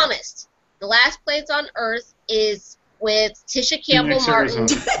be honest. The last place on Earth is with Tisha Campbell Martin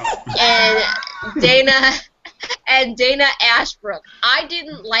and Dana Ashbrook. I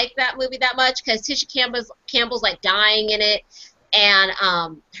didn't like that movie that much because Tisha Campbell's like dying in it, and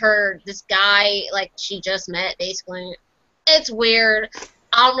this guy like she just met basically. It's weird.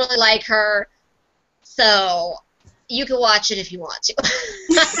 I don't really like her, so you can watch it if you want to.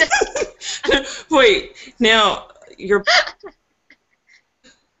 Wait, now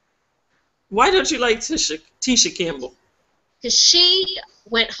why don't you like Tisha Campbell? Because she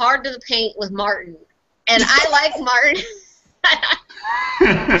went hard to the paint with Martin, and I like Martin.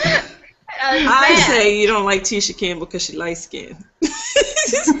 I say you don't like Tisha Campbell because she light skinned.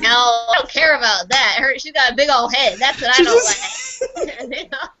 No, I don't care about that. She's got a big old head. That's what I don't like.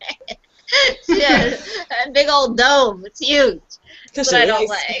 She has a big old dome. It's huge. That's what I don't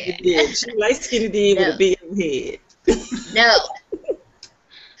like. She light skinned with a big head. No.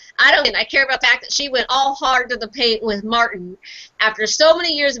 I care about the fact that she went all hard to the paint with Martin after so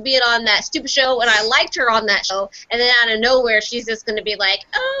many years of being on that stupid show, and I liked her on that show, and then out of nowhere she's just going to be like,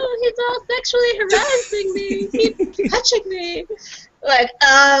 oh, he's all sexually harassing me, he's touching me. Like,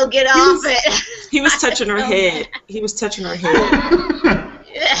 oh, get off it. He was touching her head. He was touching her head.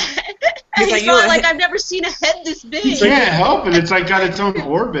 He's like, I've never seen a head this big. You can't help it. It's like got its own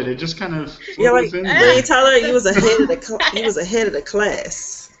orbit. It just kind of floats in there. Hey, Tyler, he was ahead of the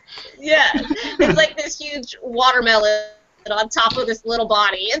class. Yeah, it's like this huge watermelon on top of this little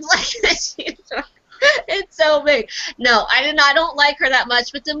body. It's like this huge. It's so big. No, I don't like her that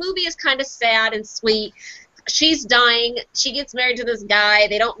much. But the movie is kind of sad and sweet. She's dying. She gets married to this guy.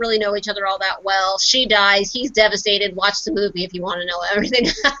 They don't really know each other all that well. She dies. He's devastated. Watch the movie if you want to know everything.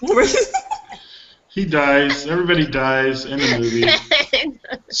 He dies. Everybody dies in the movie.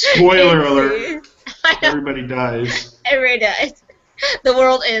 Spoiler alert. Everybody dies. Everybody dies. The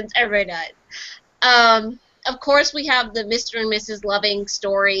world ends. Everybody dies. Of course, we have the Mr. and Mrs. Loving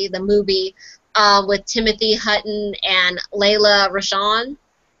story, the movie, with Timothy Hutton and Layla Rashawn.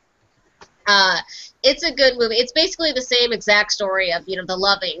 It's a good movie. It's basically the same exact story of, the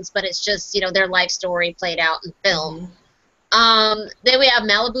Lovings, but it's just, their life story played out in film. Then we have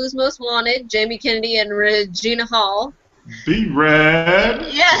Malibu's Most Wanted, Jamie Kennedy and Regina Hall. Be rad.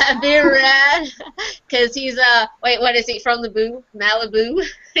 Yeah, be rad. Because he's, wait, what is he, from the Boo? Malibu?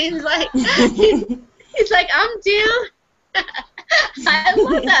 He's like, I'm down. I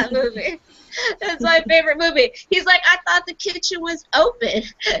love that movie. That's my favorite movie. He's like, I thought the kitchen was open.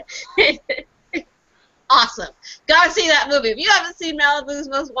 Awesome. Gotta see that movie. If you haven't seen Malibu's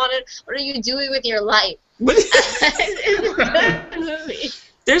Most Wanted, what are you doing with your life? It's a good movie.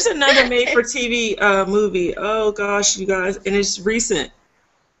 There's another made-for-TV movie. Oh, gosh, you guys. And it's recent.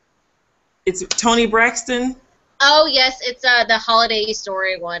 It's Toni Braxton. Oh, yes. It's the holiday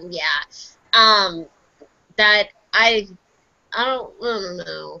story one. Yeah. That I don't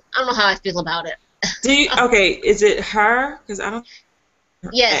know. I don't know how I feel about it. Okay, is it her? Because I don't.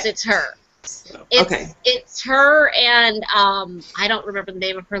 Yes, it's her. So, it's her and I don't remember the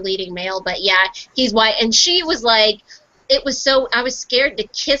name of her leading male, but yeah, he's white, and she was like, it was so, I was scared to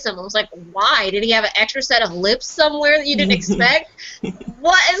kiss him. I was like, why? Did he have an extra set of lips somewhere that you didn't expect?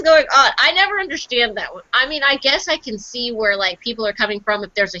 What is going on? I never understand that one. I mean, I guess I can see where like people are coming from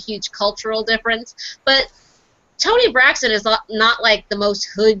if there's a huge cultural difference, but Toni Braxton is not like the most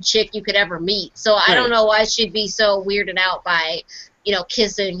hood chick you could ever meet, so I don't know why she'd be so weirded out by,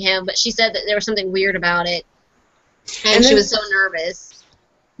 kissing him, but she said that there was something weird about it, and she was so nervous.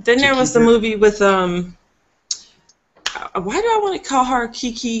 Then there was the movie with, why do I want to call her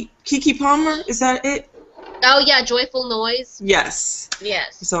Keke Palmer? Is that it? Oh, yeah, Joyful Noise. Yes.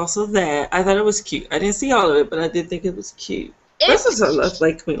 Yes. It's also that. I thought it was cute. I didn't see all of it, but I did think it was cute. This is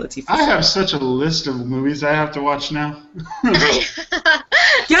like Queen Latifah. I have such a list of movies I have to watch now.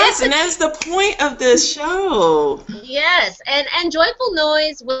 Yes, and that's the point of this show. Yes, and Joyful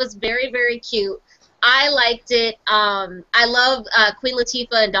Noise was very, very cute. I liked it. I love Queen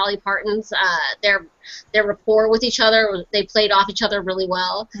Latifah and Dolly Parton's their rapport with each other. They played off each other really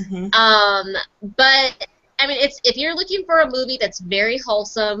well. But I mean, if you're looking for a movie that's very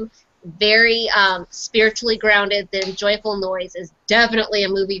wholesome, very spiritually grounded, then Joyful Noise is definitely a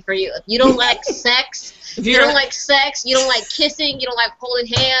movie for you. If you don't like sex, you don't like kissing, you don't like holding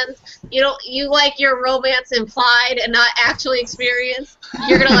hands, you like your romance implied and not actually experienced,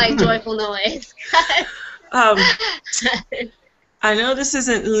 you're gonna like Joyful Noise. I know this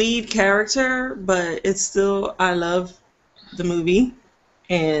isn't lead character, but it's still, I love the movie.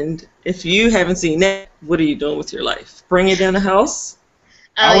 And if you haven't seen that, what are you doing with your life? Bring it down the house?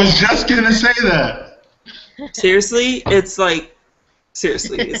 I was yeah. just gonna say that. Seriously, it's like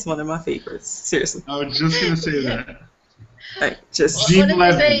seriously, it's one of my favorites. Seriously, I was just gonna say that. like just What Gene did he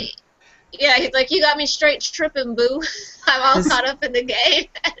Levy. say? Yeah, he's like, you got me straight tripping, boo. I'm all it's caught up in the game.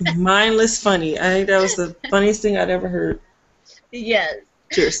 mindless funny. I think that was the funniest thing I'd ever heard. Yes,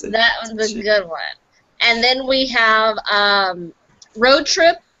 Seriously. that was a good one. And then we have Road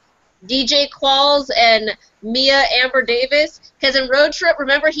Trip, DJ Qualls, and Mia Amber Davis. Because in Road Trip,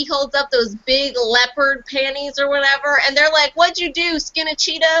 remember he holds up those big leopard panties or whatever, and they're like, "What'd you do? Skin a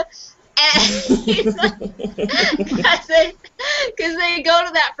cheetah?" And he's like, because they go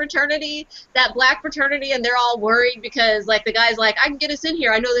to that fraternity, that black fraternity, and they're all worried because like the guy's like, "I can get us in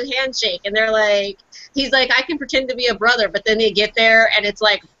here. I know the handshake," and they're like, he's like, "I can pretend to be a brother," but then they get there and it's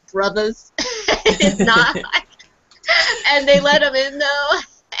like brothers. It's not. And they let him in though.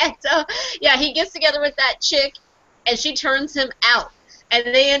 And so, yeah, he gets together with that chick, and she turns him out. And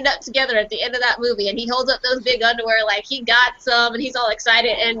they end up together at the end of that movie, and he holds up those big underwear like he got some, and he's all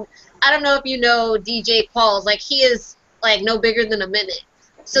excited. And I don't know if you know DJ Qualls, like he is like no bigger than a minute.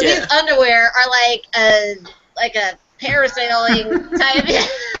 So Yeah. these underwear are like a parasailing type.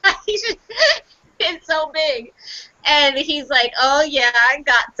 It's so big. And he's like, "Oh yeah, I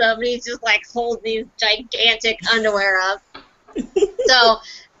got some." And he's just like holding these gigantic underwear up. So,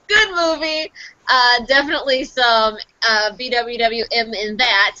 good movie. Definitely some BWWM in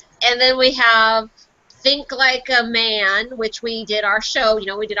that. And then we have Think Like a Man, which we did our show. You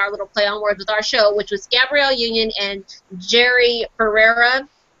know, we did our little play on words with our show, which was Gabrielle Union and Jerry Ferrera.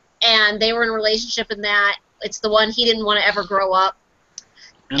 And they were in a relationship in that. It's the one he didn't want to ever grow up.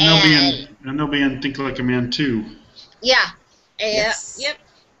 And they'll be in Think Like a Man too. Yeah. Yes. Yep.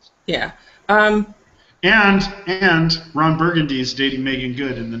 Yeah. And Ron Burgundy's dating Megan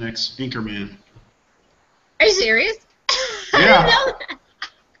Good in the next Anchorman. Are you serious? Yeah. I didn't know that.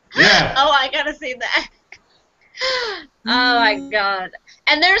 Yeah. Oh, I gotta see that. Oh my god.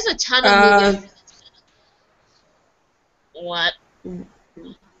 And there's a ton of movies. What?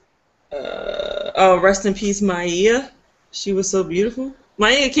 Rest in peace, Maia. She was so beautiful.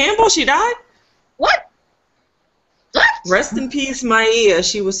 Maia Campbell, she died? What? What? Rest in peace, Maia.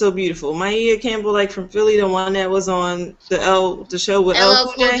 She was so beautiful. Maia Campbell, like from Philly, the one that was on the show with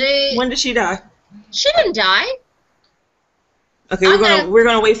LL Cool Cool J. When did she die? She didn't die. Okay, we're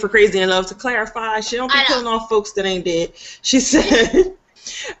gonna wait for Crazy in Love to clarify. She don't be killing off folks that ain't dead. She said.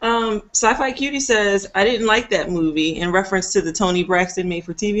 Sci-Fi Cutie says, "I didn't like that movie," in reference to the Toni Braxton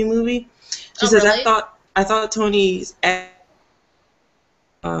made-for-TV movie. She says, really? I thought Tony's.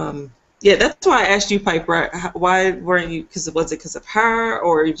 Yeah, that's why I asked you, Piper. Why weren't you? Was it because of her,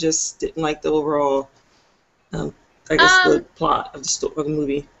 or you just didn't like the overall? The plot of the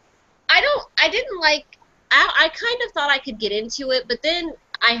movie. I didn't like. I kind of thought I could get into it, but then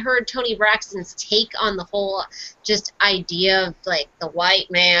I heard Toni Braxton's take on the whole just idea of like the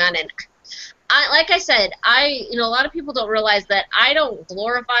white man, and like I said, a lot of people don't realize that I don't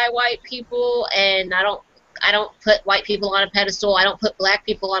glorify white people, and I don't put white people on a pedestal. I don't put black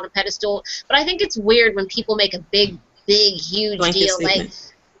people on a pedestal. But I think it's weird when people make a big, huge Blanket deal.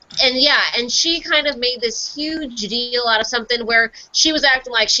 statement. And she kind of made this huge deal out of something where she was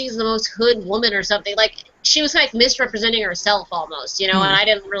acting like she's the most hood woman or something. Like she was like misrepresenting herself almost, and I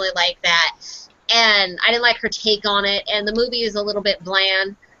didn't really like that. And I didn't like her take on it. And the movie is a little bit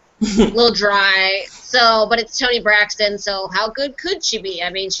bland, a little dry. So, but it's Toni Braxton, so how good could she be?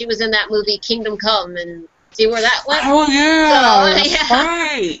 I mean, she was in that movie Kingdom Come, and see where that went? Oh yeah, So, that's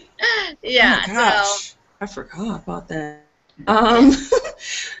right. Yeah. Oh my gosh, So I forgot about that.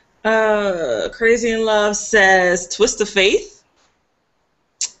 Crazy in Love says Twist of Faith.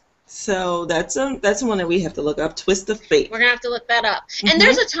 So that's one that we have to look up. Twist of Faith. we're gonna have to look that up. And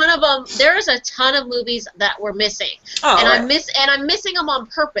there's a ton of them. There's a ton of movies that we're missing, I'm missing them on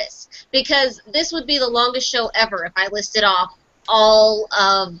purpose because this would be the longest show ever if I listed off all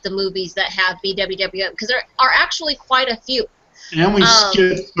of the movies that have BWWM, because there are actually quite a few. And we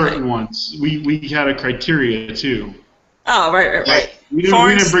skipped certain ones. We had a criteria too. Oh, right. We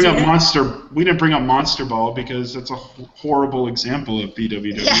didn't bring up Monster. We didn't bring up Monster Ball because that's a horrible example of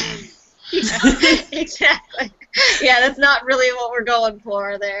BWWM. Yeah, exactly. Yeah, that's not really what we're going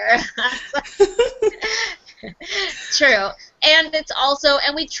for there. True. And it's also,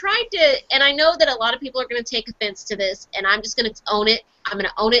 and we tried to, and I know that a lot of people are going to take offense to this, and I'm just going to own it. I'm going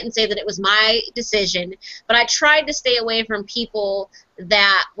to own it and say that it was my decision. But I tried to stay away from people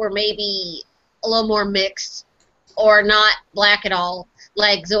that were maybe a little more mixed or not black at all,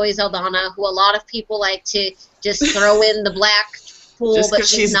 like Zoe Saldana, who a lot of people like to just throw in the black cool, Just but because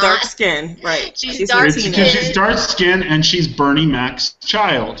she's not. dark skinned, right? She's dark It's skinned. because she's dark skinned and she's Bernie Mac's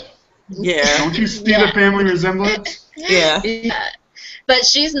child. Yeah. Don't you see the family resemblance? Yeah. Yeah. But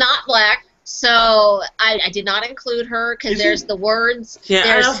she's not black, so I did not include her because there's the words. Yeah,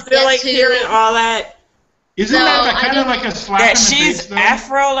 there's I don't feel like hearing all that. Isn't No, that I kind of didn't- like a slap That in the she's face, though?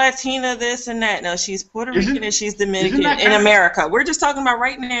 Afro-Latina, this and that. No, she's Puerto Rican and she's Dominican that in kinda- America. We're just talking about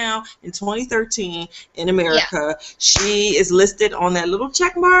right now in 2013 in America. She is listed on that little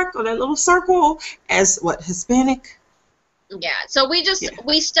check mark or that little circle as what, Hispanic? Yeah, so we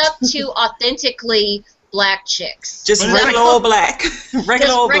stuck to authentically black chicks. Just But it's regular like- old black. Regular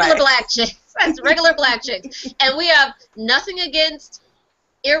Just old regular black. black chicks. That's regular black chicks. And we have nothing against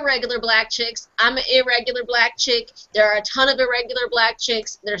irregular black chicks. I'm an irregular black chick. There are a ton of irregular black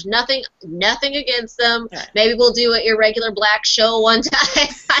chicks. There's nothing against them. Right. Maybe we'll do an irregular black show one time.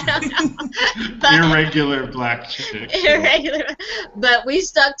 I don't know. But Irregular black chick. irregular, but we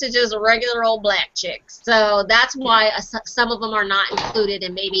stuck to just regular old black chicks. So that's why some of them are not included,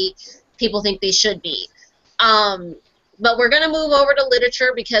 and maybe people think they should be. But we're going to move over to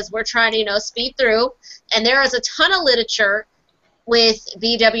literature because we're trying to, speed through. And there is a ton of literature with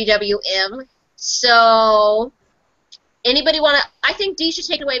BWWM. So anybody want to, I think Dee should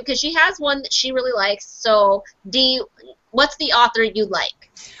take it away because she has one that she really likes. So Dee, what's the author you like?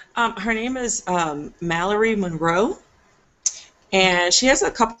 Her name is Mallory Monroe, and she has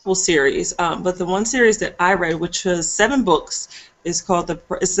a couple series. But the one series that I read, which was 7 books, is called the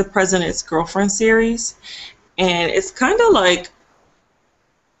President's Girlfriend series, and it's kind of like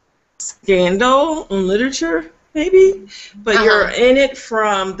Scandal on literature, maybe, but you're in it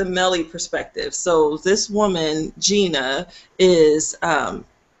from the Melly perspective. So this woman, Gina, is of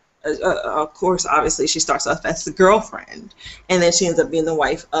course, obviously, she starts off as the girlfriend, and then she ends up being the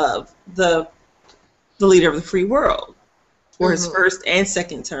wife of the leader of the free world for his first and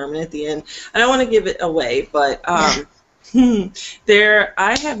second term. And at the end, I don't want to give it away, but I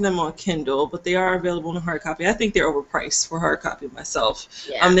have them on Kindle, but they are available in hard copy. I think they're overpriced for hard copy myself.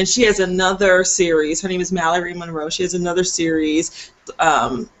 Yeah. Then she has another series. Her name is Mallory Monroe. She has another series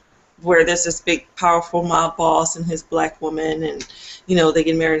where there's this big, powerful mob boss and his black woman, and they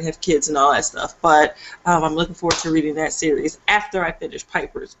get married and have kids and all that stuff. But I'm looking forward to reading that series after I finish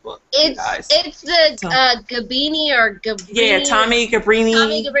Piper's book. It's the Gabini or Gabrini. Yeah, Tommy Gabrini.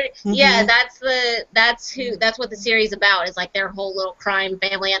 Tommy Gabrini. Yeah, that's what the series is about. Is like their whole little crime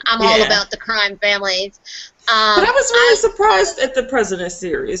family, and I'm all about the crime families. But I was really surprised at the President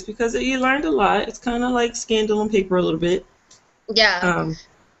series because you learned a lot. It's kind of like Scandal on paper a little bit. Yeah.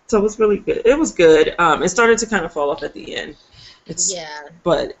 So it was really good. It was good. It started to kind of fall off at the end.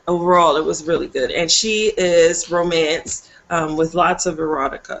 But overall, it was really good. And she is romance with lots of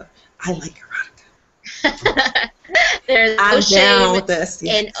erotica. I like erotica. There's no I'm down shame with this.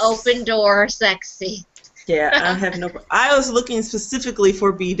 Yes. in open door sexy. Yeah, I have no. I was looking specifically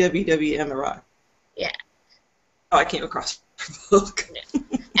for BWWM erotica. Yeah. Oh, I came across her book.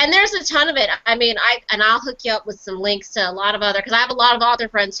 And there's a ton of it. I mean, I'll hook you up with some links to a lot of other, because I have a lot of author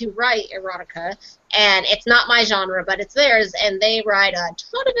friends who write erotica, and it's not my genre, but it's theirs, and they write a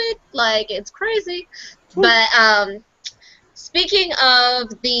ton of it. Like, it's crazy. But speaking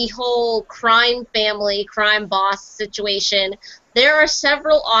of the whole crime family, crime boss situation, there are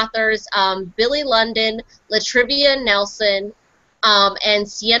several authors, Billy London, Latrivia Nelson, and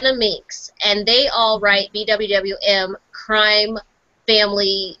Sienna Minks, and they all write BWWM crime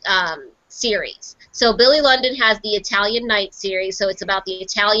family series. So Billy London has the Italian Night series, so it's about the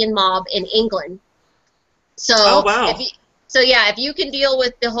Italian mob in England. So if you can deal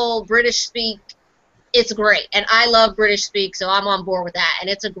with the whole British speak, it's great. And I love British speak, so I'm on board with that. And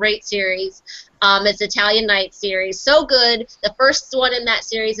it's a great series. It's Italian Night series. So good. The first one in that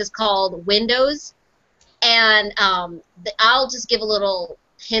series is called Windows. And I'll just give a little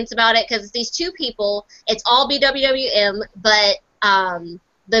hints about it, because it's these two people. It's all BWWM, but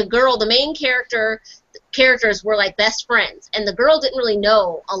the main characters were like best friends, and the girl didn't really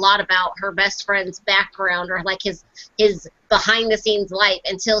know a lot about her best friend's background or like his behind the scenes life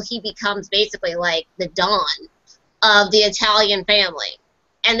until he becomes basically like the Don of the Italian family.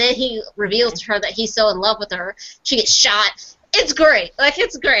 And then he reveals to her that he's so in love with her. She gets shot. It's great. Like,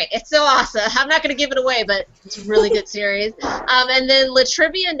 it's great. It's so awesome. I'm not going to give it away, but it's a really good series. And then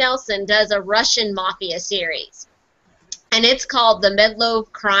Latrivia Nelson does a Russian mafia series. And it's called the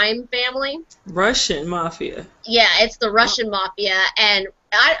Medlov Crime Family. Russian mafia. Yeah, it's the Russian mafia. And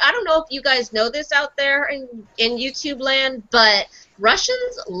I don't know if you guys know this out there in YouTube land, but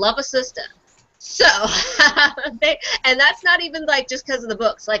Russians love a sister. So, and that's not even like just because of the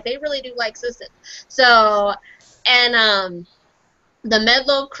books. Like, they really do like sisters. So, and the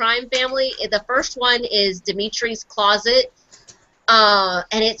Medlow crime family. The first one is Dimitri's Closet,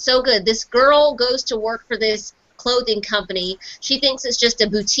 and it's so good. This girl goes to work for this clothing company. She thinks it's just a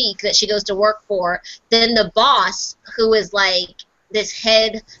boutique that she goes to work for. Then the boss, who is like this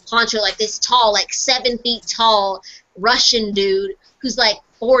head honcho, like this tall, like 7 feet tall Russian dude who's like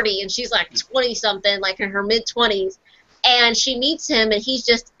 40 and she's like 20-something, like in her mid-20s, and she meets him and he's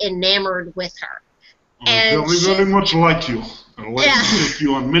just enamored with her. And I very much like you. I like to take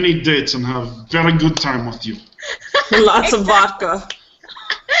you on many dates and have very good time with you. Lots of vodka.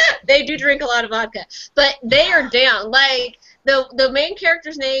 They do drink a lot of vodka, but they are down. Like the main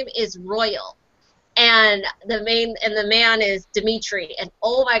character's name is Royal, and the man is Dimitri. And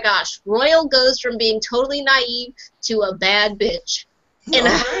oh my gosh, Royal goes from being totally naive to a bad bitch.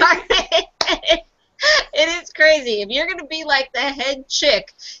 It is crazy. If you're gonna be like the head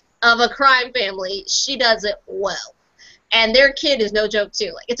chick of a crime family, she does it well. And their kid is no joke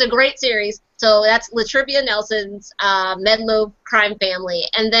too. Like, it's a great series. So that's Latrivia Nelson's Medlow crime family.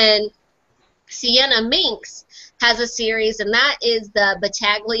 And then Sienna Minks has a series, and that is the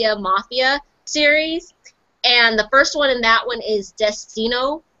Battaglia Mafia series. And the first one in that one is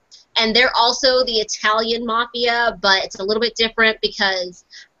Destino. And they're also the Italian mafia, but it's a little bit different because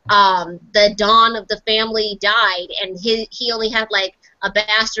the Don of the family died, and he only had like a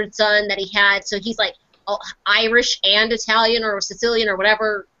bastard son that he had. So he's like Irish and Italian or Sicilian or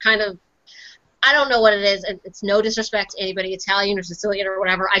whatever kind of. I don't know what it is. It's no disrespect to anybody Italian or Sicilian or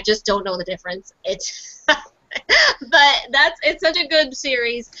whatever. I just don't know the difference. It's but it's such a good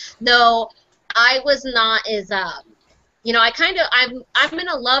series. Though I was not as you know, I'm in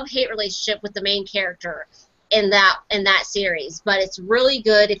a love-hate relationship with the main character in that series, but it's really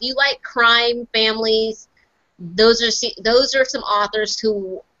good. If you like crime families, those are some authors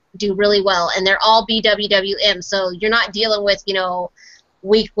who do really well, and they're all BWWM. So you're not dealing with, you know,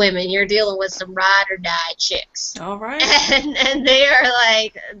 weak women. You're dealing with some ride or die chicks. All right. And they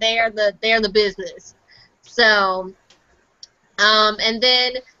are the business. So, and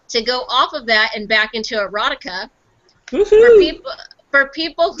then to go off of that and back into erotica, for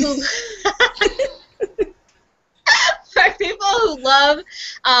people who for people who love,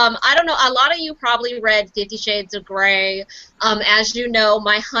 I don't know, a lot of you probably read 50 Shades of Grey. As you know,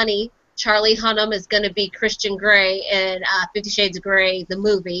 my honey, Charlie Hunnam, is going to be Christian Grey in 50 Shades of Grey, the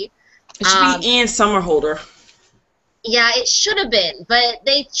movie. It should be Ann Somerhalder. Yeah, it should have been, but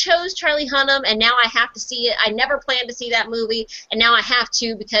they chose Charlie Hunnam, and now I have to see it. I never planned to see that movie, and now I have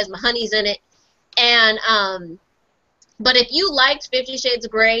to because my honey's in it. And but if you liked 50 Shades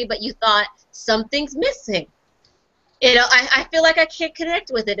of Grey, but you thought something's missing, you know, I feel like I can't connect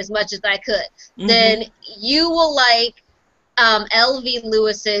with it as much as I could, then you will like L.V.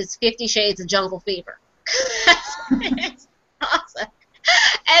 Lewis's 50 Shades of Jungle Fever. It's awesome.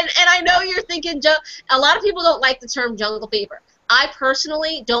 And I know you're thinking, a lot of people don't like the term jungle fever. I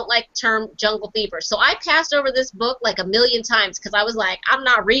personally don't like the term jungle fever. So I passed over this book like a million times because I was like, I'm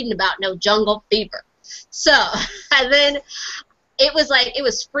not reading about no jungle fever. So, and then it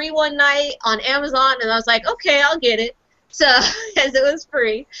was free one night on Amazon, and I was like, okay, I'll get it. So, as it was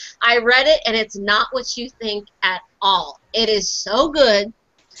free, I read it, and it's not what you think at all. It is so good.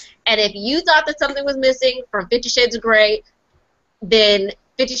 And if you thought that something was missing from 50 Shades of Grey, then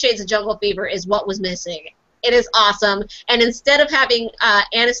 50 Shades of Jungle Fever is what was missing. It is awesome. And instead of having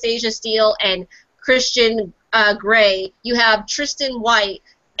Anastasia Steele and Christian Grey, you have Tristan White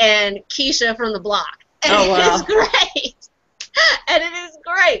and Keisha from the Block. And it is great. And it is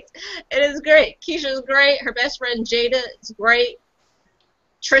great. It is great. Keisha's great. Her best friend Jada is great.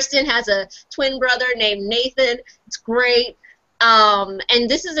 Tristan has a twin brother named Nathan. It's great. And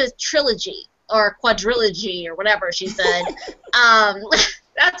this is a trilogy or quadrilogy or whatever she said.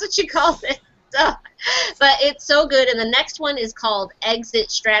 That's what she calls it. But it's so good. And the next one is called Exit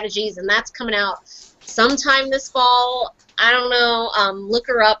Strategies, and that's coming out sometime this fall. I don't know. Look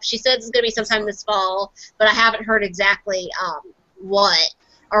her up. She says it's going to be sometime this fall, but I haven't heard exactly what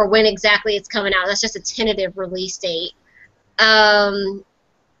or when exactly it's coming out. That's just a tentative release date.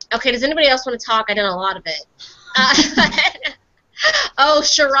 Okay, does anybody else want to talk? I done a lot of it. Oh,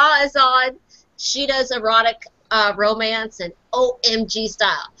 Shahrazad. She does erotic romance and OMG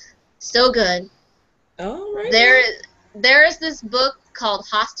style. So good. Oh, right. There is this book called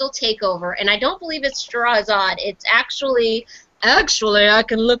Hostile Takeover, and I don't believe it's Shahrazad. It's actually I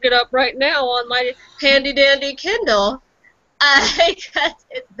can look it up right now on my handy dandy Kindle because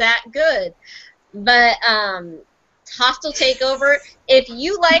it's that good. But Hostile Takeover, if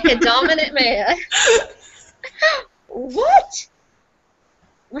you like a dominant man. What?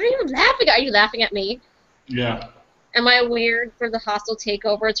 What are you laughing at? Are you laughing at me? Yeah. Am I weird for the hostile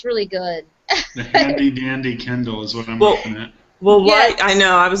takeover? It's really good. The handy dandy Kindle is what I'm Well, looking at. well, why? Yeah. I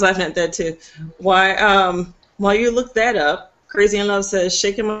know. I was laughing at that too. Why? While you look that up, Crazy in Love says,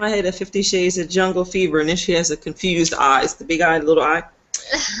 shaking my head at 50 Shades of Jungle Fever, and then she has a confused eyes, the big eye, little eye.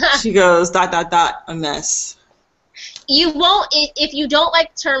 She goes, ... a mess. You won't, if you don't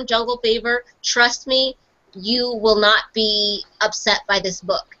like the term jungle fever, trust me, you will not be upset by this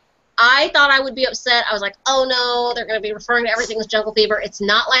book. I thought I would be upset. I was like, oh no, they're going to be referring to everything as jungle fever. It's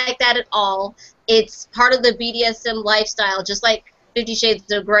not like that at all. It's part of the BDSM lifestyle, just like 50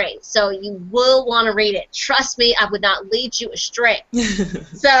 Shades of Grey. So you will want to read it. Trust me, I would not lead you astray.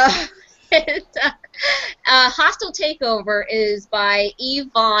 So, Hostile Takeover is by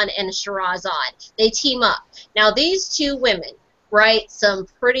Yvonne and Sherazade. They team up. Now, these two women write some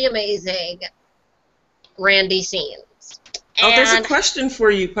pretty amazing randy scenes. Oh, there's a And, question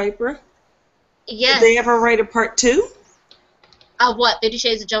for you, Piper. yes. Did they ever write a part 2? Of what, 50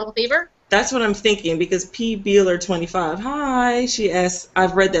 Shades of Jungle Fever? That's what I'm thinking, because P. Beeler25, hi, she asked,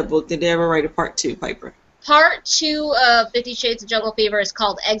 I've read that book. Did they ever write a part 2, Piper? Part 2 of 50 Shades of Jungle Fever is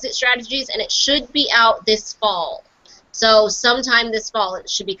called Exit Strategies, and it should be out this fall. So sometime this fall it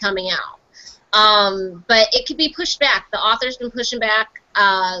should be coming out. But it could be pushed back. The author's been pushing back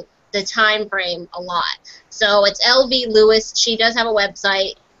the time frame a lot. So it's L.V. Lewis. She does have a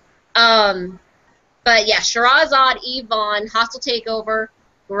website. But yeah, Sherazade, Yvonne, Hostile Takeover,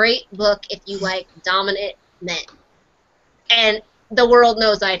 great book if you like dominant men. And the world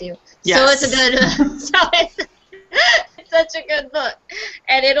knows I do. Yes. So it's a good it's such a good book.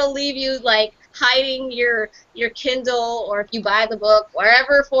 And it'll leave you like hiding your Kindle, or if you buy the book,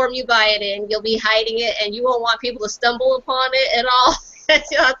 wherever form you buy it in, you'll be hiding it and you won't want people to stumble upon it at all.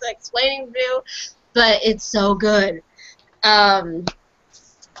 You'll have to explain to do. But it's so good. And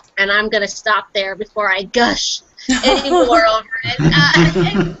I'm going to stop there before I gush any more over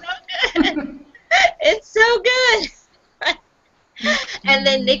it. It's so good. It's so good. And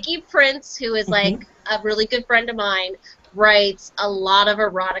then Nikki Prince, who is like a really good friend of mine, writes a lot of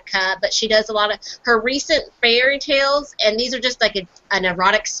erotica, but she does a lot of her recent fairy tales, and these are just like an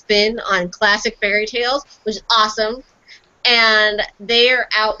erotic spin on classic fairy tales, which is awesome. And they're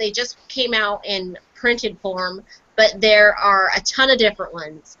out, they just came out in printed form, but there are a ton of different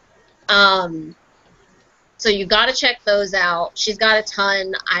ones. So you got to check those out. She's got a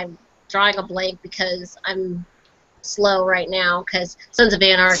ton. I'm drawing a blank because I'm slow right now because Sons of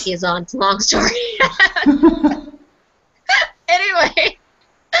Anarchy is on. It's a long story. Anyway,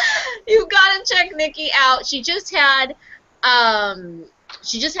 you got to check Nikki out. She just had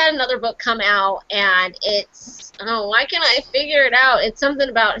another book come out, and it's, oh, why can't I figure it out? It's something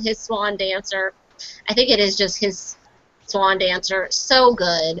about his swan dancer. I think it is just his swan dancer. So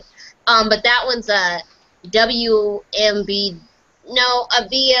good. But that one's a WMB, no, a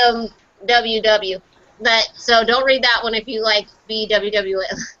BMWW. So don't read that one if you like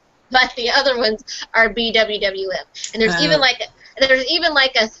BWWM. But the other ones are BWWM. And there's even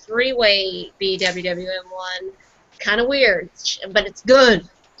like a three-way BWWM one. Kind of weird, but it's good.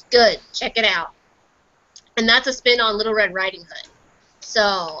 It's good. Check it out. And that's a spin on Little Red Riding Hood.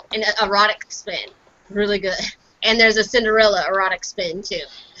 So, an erotic spin. Really good. And there's a Cinderella erotic spin, too.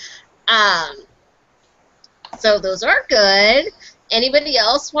 So those are good. Anybody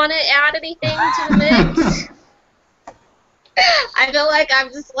else want to add anything to the mix? I feel like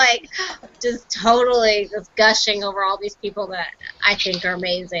I'm just totally just gushing over all these people that I think are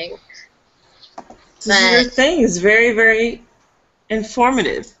amazing. Your thing is very, very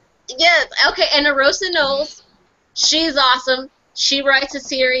informative. Yes, okay, and Arosa Knowles, she's awesome. She writes a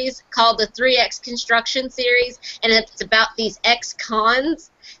series called the 3X Construction Series, and it's about these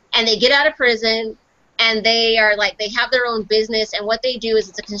ex-cons, and they get out of prison, and they have their own business, and what they do is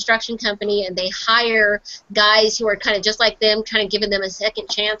it's a construction company, and they hire guys who are kind of just like them, kind of giving them a second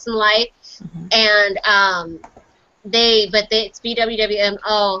chance in life, and it's BWWM.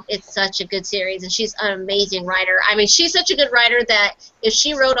 Oh, it's such a good series, and she's an amazing writer. I mean, she's such a good writer that if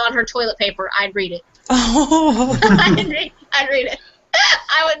she wrote on her toilet paper, I'd read it. Oh. I'd read it.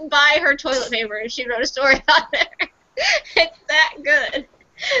 I wouldn't buy her toilet paper if she wrote a story on there. It's that good.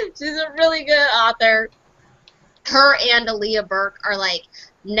 She's a really good author. Her and Aaliyah Burke are like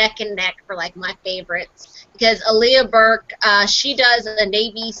neck and neck for like my favorites, because Aaliyah Burke, she does a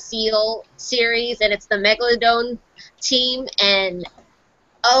Navy SEAL series, and it's the Megalodon team, and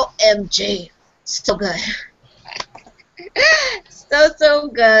OMG, so good. so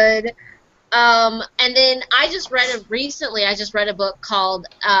good. And then I just read a book called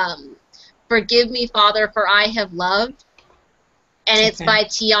Forgive Me, Father, for I Have Loved, and it's by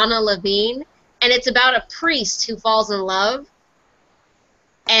Tiana Levine, and it's about a priest who falls in love.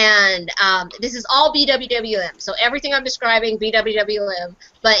 And this is all BWWM, so everything I'm describing, BWWM,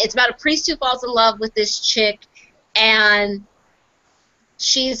 but it's about a priest who falls in love with this chick, and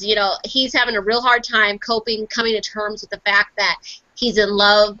she's, you know, he's having a real hard time coping, coming to terms with the fact that he's in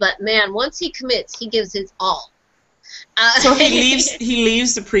love, but man, once he commits, he gives his all. So he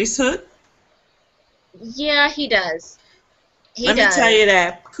leaves the priesthood? Yeah, he does. Let me tell you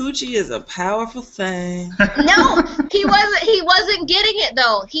that coochie is a powerful thing. No, he wasn't getting it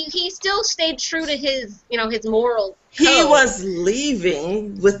though. He still stayed true to his, you know, his moral code. He was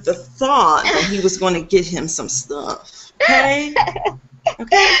leaving with the thought that he was going to get him some stuff. Okay?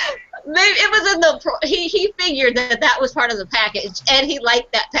 Okay. Maybe it was in the he figured that was part of the package, and he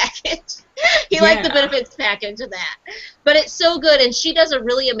liked that package. He liked the benefits package of that. But it's so good, and she does a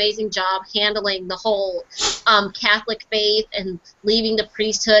really amazing job handling the whole Catholic faith and leaving the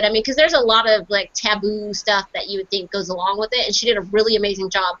priesthood. I mean, because there's a lot of like taboo stuff that you would think goes along with it, and she did a really amazing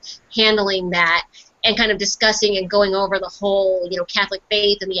job handling that and kind of discussing and going over the whole, you know, Catholic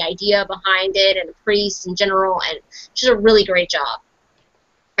faith and the idea behind it and the priests in general, and she did a really great job.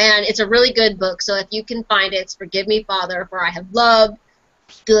 And it's a really good book, so if you can find it, it's Forgive Me, Father, for I Have Loved.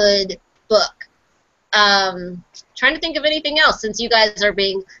 Good book. Trying to think of anything else, since you guys are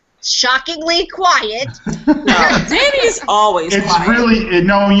being shockingly quiet. No, Danny's always it's quiet. Really,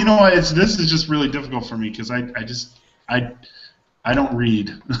 no, you know what, this is just really difficult for me, because I don't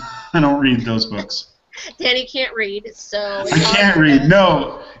read. I don't read those books. Danny can't read, so... I can't read,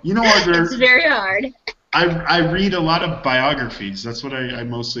 no. You know what, it's very hard. I read a lot of biographies. That's what I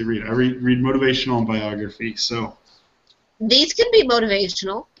mostly read. I read motivational and biography. So these can be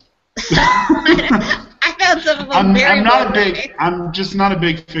motivational. I found some of them very motivating. I'm just not a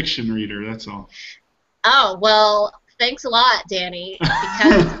big fiction reader. That's all. Oh well, thanks a lot, Danny,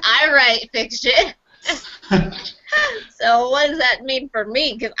 because I write fiction. So what does that mean for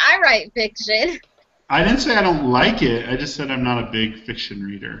me? Because I write fiction. I didn't say I don't like it. I just said I'm not a big fiction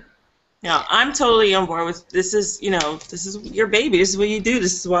reader. Yeah, I'm totally on board with this. Is, you know, this is your baby. This is what you do.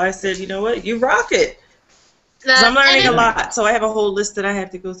 This is why I said, you know what, you rock it. Because I'm learning a lot, so I have a whole list that I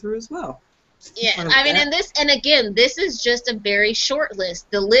have to go through as well. Yeah, I mean, and again, this is just a very short list.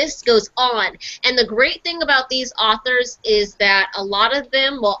 The list goes on, and the great thing about these authors is that a lot of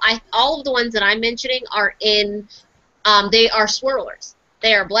them, well, all of the ones that I'm mentioning are in, they are swirlers.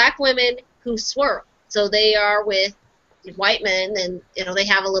 They are black women who swirl. So they are with white men, and you know, they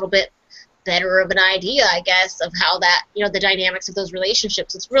have a little bit better of an idea, I guess, of how that, you know, the dynamics of those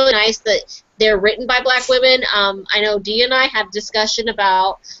relationships. It's really nice that they're written by black women. I know Dee and I had a discussion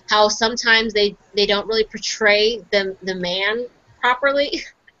about how sometimes they don't really portray the man properly.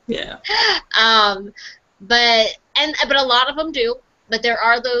 Yeah. But a lot of them do. But there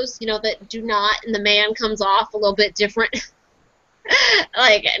are those, you know, that do not, and the man comes off a little bit different,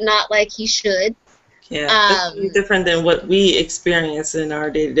 like not like he should. Yeah, different than what we experience in our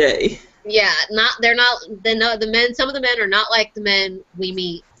day to day. Yeah, the men. Some of the men are not like the men we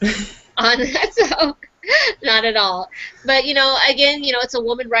meet on that, so not at all. But you know, again, you know, it's a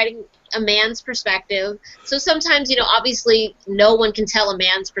woman writing a man's perspective. So sometimes, you know, obviously, no one can tell a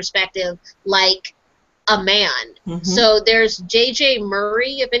man's perspective like a man. Mm-hmm. So there's J.J.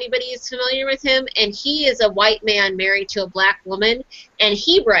 Murray, if anybody is familiar with him, and he is a white man married to a black woman, and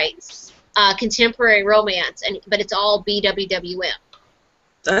he writes contemporary romance, but it's all BWWM.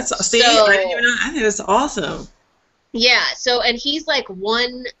 I didn't even know. I think that's awesome. Yeah, so, and he's like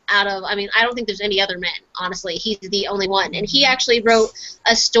one out of, I mean, I don't think there's any other men, honestly. He's the only one. And he actually wrote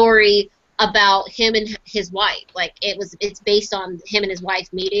a story about him and his wife. Like, it's based on him and his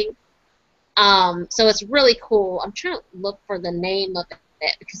wife meeting. So it's really cool. I'm trying to look for the name of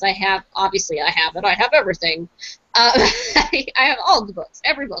it, because I have it. I have everything. I have all the books,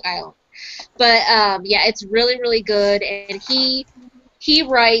 every book I own. But, yeah, it's really, really good. And he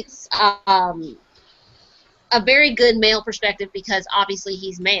writes a very good male perspective, because obviously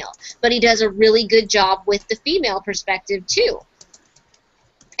he's male. But he does a really good job with the female perspective, too.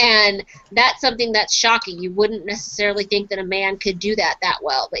 And that's something that's shocking. You wouldn't necessarily think that a man could do that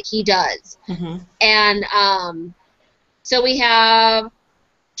well, but he does. Mm-hmm. And so we have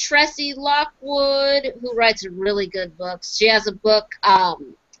Tressie Lockwood, who writes really good books. She has a book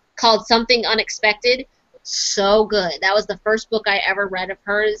called Something Unexpected. So good. That was the first book I ever read of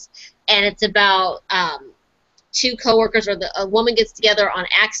hers, and it's about two coworkers, or a woman gets together on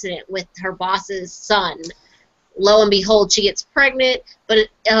accident with her boss's son. Lo and behold, she gets pregnant, but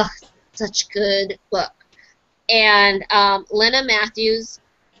such a good book. And Lena Matthews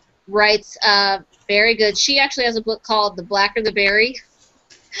writes very good. She actually has a book called The Blacker the Berry.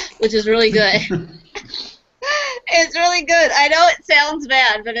 which is really good. It's really good. I know it sounds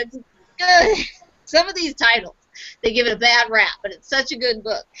bad, but it's good. Some of these titles, they give it a bad rap, but it's such a good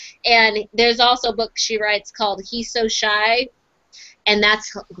book. And there's also a book she writes called He's So Shy, and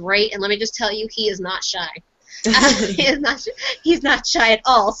that's great. And let me just tell you, he is not shy. He's not shy at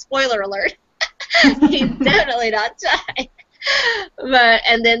all. Spoiler alert. He's definitely not shy.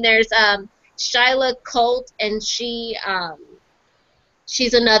 And then there's Shyla Colt, and she's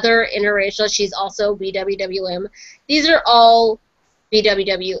another interracial. She's also BWWM. These are all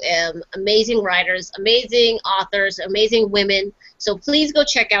BWWM, amazing writers, amazing authors, amazing women. So please go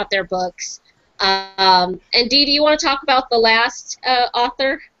check out their books. And Dee, do you want to talk about the last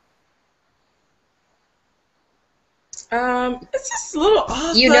author? It's this little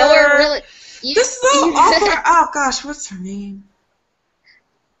author. You know her really. This little author. Oh gosh, what's her name?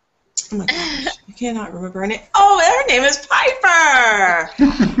 Oh my gosh, I cannot remember her name. Oh, her name is Piper.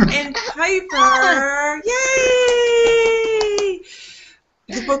 And Piper, yay!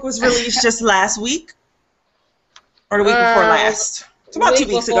 The book was released just last week, or the week before last. It's about 2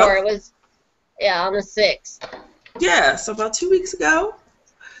 weeks ago. It was, yeah, on the 6th. Yeah, so about 2 weeks ago,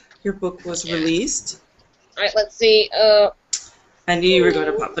 your book was released. All right, let's see. I knew you were going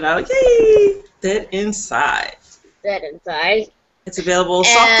to pop it out. Yay! Dead Inside. Dead Inside. It's available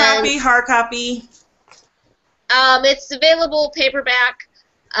soft copy, hard copy. It's available paperback,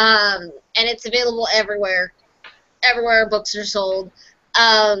 and it's available everywhere. Everywhere books are sold.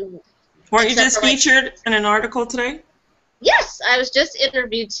 Weren't you just featured in an article today? Yes, I was just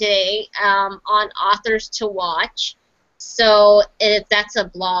interviewed today on Authors to Watch. So that's a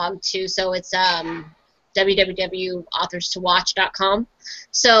blog too. So it's www.authorstowatch.com.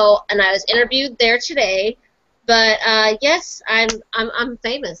 So, and I was interviewed there today. But yes, I'm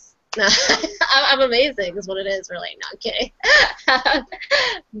famous. I'm amazing is what it is, really. No, I'm kidding.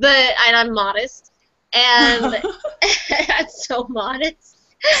 And I'm modest, and I'm so modest.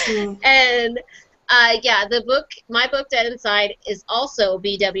 And yeah, my book Dead Inside is also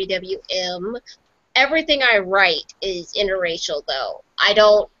BWWM. Everything I write is interracial, though. I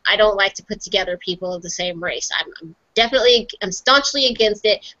don't like to put together people of the same race. I'm staunchly against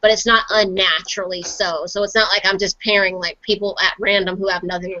it, but it's not unnaturally so. So it's not like I'm just pairing like people at random who have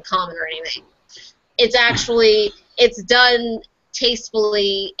nothing in common or anything. It's done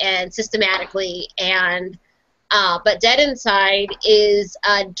tastefully and systematically, and but Dead Inside is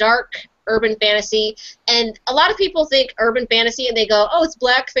a dark urban fantasy, and a lot of people think urban fantasy and they go, oh, it's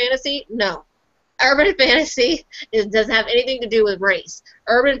black fantasy. No. Urban fantasy doesn't have anything to do with race.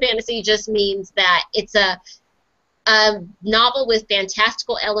 Urban fantasy just means that it's a novel with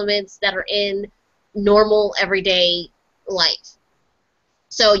fantastical elements that are in normal everyday life.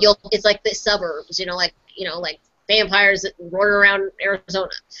 So it's like the suburbs, like vampires roaring around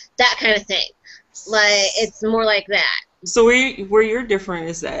Arizona, that kind of thing. Like it's more like that. So where you're different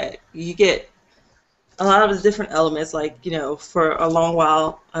is that you get a lot of the different elements. Like for a long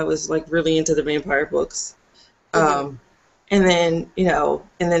while I was like really into the vampire books, and then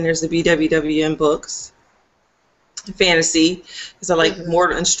there's the BWWM books. Fantasy, because I like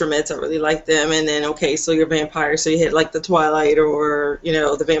Mortal Instruments. I really like them. And then so you're vampire, so you hit like the Twilight or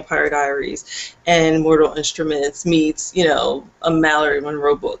the Vampire Diaries, and Mortal Instruments meets a Mallory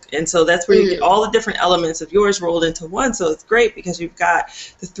Monroe book, and so that's where you get all the different elements of yours rolled into one. So it's great because you've got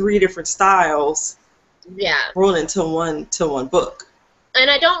the 3 different styles, rolled into one book.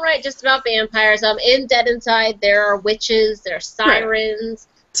 And I don't write just about vampires. In Dead Inside there are witches, there are sirens.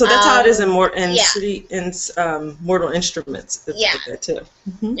 Right. So that's how it is in Mortal Instruments. It's like that too.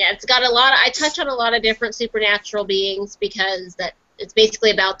 Yeah, it's got I touch on a lot of different supernatural beings because it's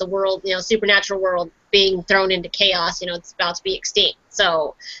basically about the world, supernatural world being thrown into chaos. It's about to be extinct.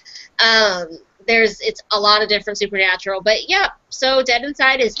 So it's a lot of different supernatural. But yeah, so Dead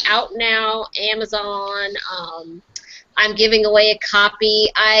Inside is out now, Amazon. I'm giving away a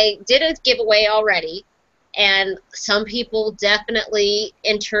copy. I did a giveaway already. And some people definitely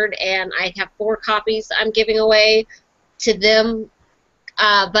entered, and I have 4 copies I'm giving away to them.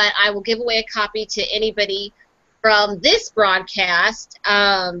 But I will give away a copy to anybody from this broadcast.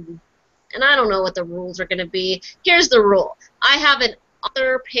 And I don't know what the rules are going to be. Here's the rule. I have an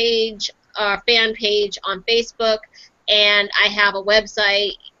author page, fan page on Facebook, and I have a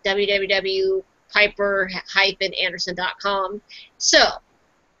website, www.piper-anderson.com. So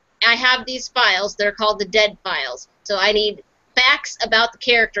I have these files. They're called the Dead Files. So I need facts about the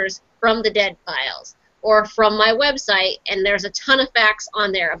characters from the Dead Files or from my website, and there's a ton of facts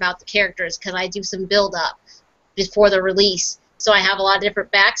on there about the characters because I do some build-up before the release. So I have a lot of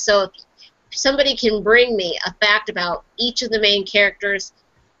different facts. So if somebody can bring me a fact about each of the main characters,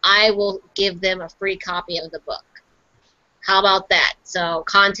 I will give them a free copy of the book. How about that? So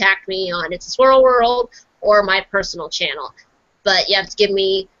contact me on It's a Swirl World or my personal channel. But you have to give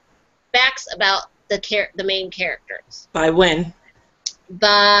me facts about the main characters. By when?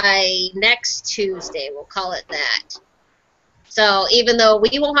 By next Tuesday. We'll call it that. So even though we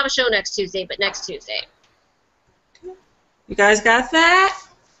won't have a show next Tuesday, but next Tuesday. You guys got that?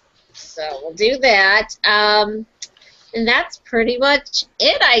 So we'll do that. And that's pretty much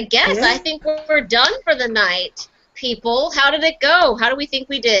it, I guess. Yeah. I think we're done for the night. People, how did it go? How do we think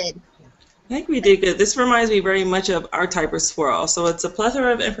we did? I think we did good. This reminds me very much of our type of swirl. So it's a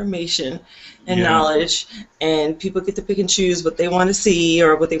plethora of information and knowledge, and people get to pick and choose what they want to see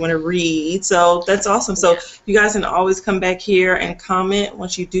or what they want to read. So that's awesome. So you guys can always come back here and comment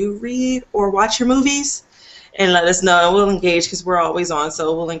once you do read or watch your movies, and let us know. We'll engage because we're always on.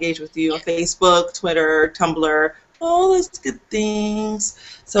 So we'll engage with you on Facebook, Twitter, Tumblr, all those good things.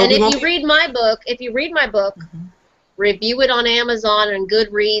 So and if you read my book, review it on Amazon and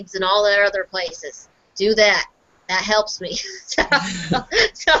Goodreads and all the other places. Do that. That helps me.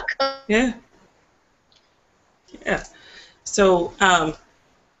 Yeah. Yeah. So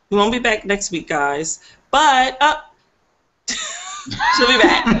we won't be back next week, guys. But she'll be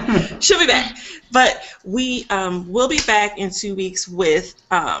back. She'll be back. But we will be back in 2 weeks with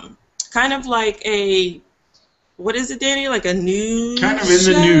kind of like a, what is it, Danny? Like a news kind of in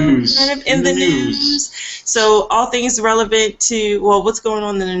show? the news. Kind of in the news. So all things relevant to, well, what's going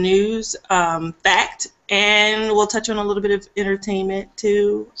on in the news, fact, and we'll touch on a little bit of entertainment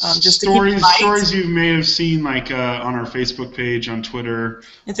too. Just stories, to keep it light. stories you may have seen like on our Facebook page, on Twitter,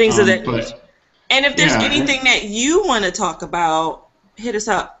 and things of that. But, and if there's yeah, anything that you want to talk about, hit us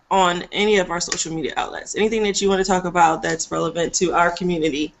up on any of our social media outlets. Anything that you want to talk about that's relevant to our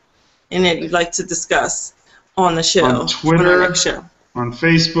community and that you'd like to discuss on the show. On Twitter, on our show. On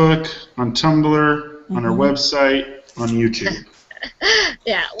Facebook, on Tumblr, on our website, on YouTube.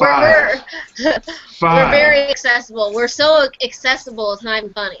 Yeah, we're Five. very accessible. We're so accessible, it's not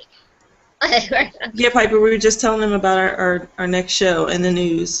even funny. Yeah, Piper, we were just telling them about our next show in the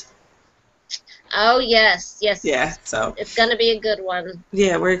news. Oh, yes. Yeah, so It's going to be a good one.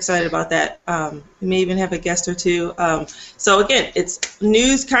 yeah, we're excited about that. We may even have a guest or two. So again, it's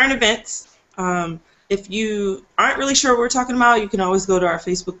news, current events. If you aren't really sure what we're talking about, you can always go to our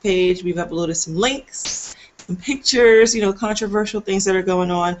Facebook page. We've uploaded some links, some pictures, controversial things that are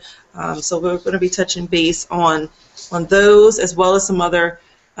going on. So we're going to be touching base on those, as well as some other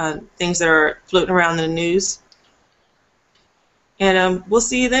things that are floating around in the news. And we'll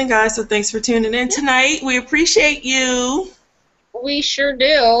see you then, guys. So thanks for tuning in tonight. We appreciate you. We sure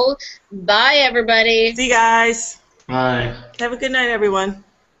do. Bye, everybody. See you guys. Bye. Have a good night, everyone.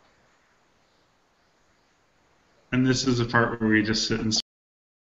 And this is the part where we just sit and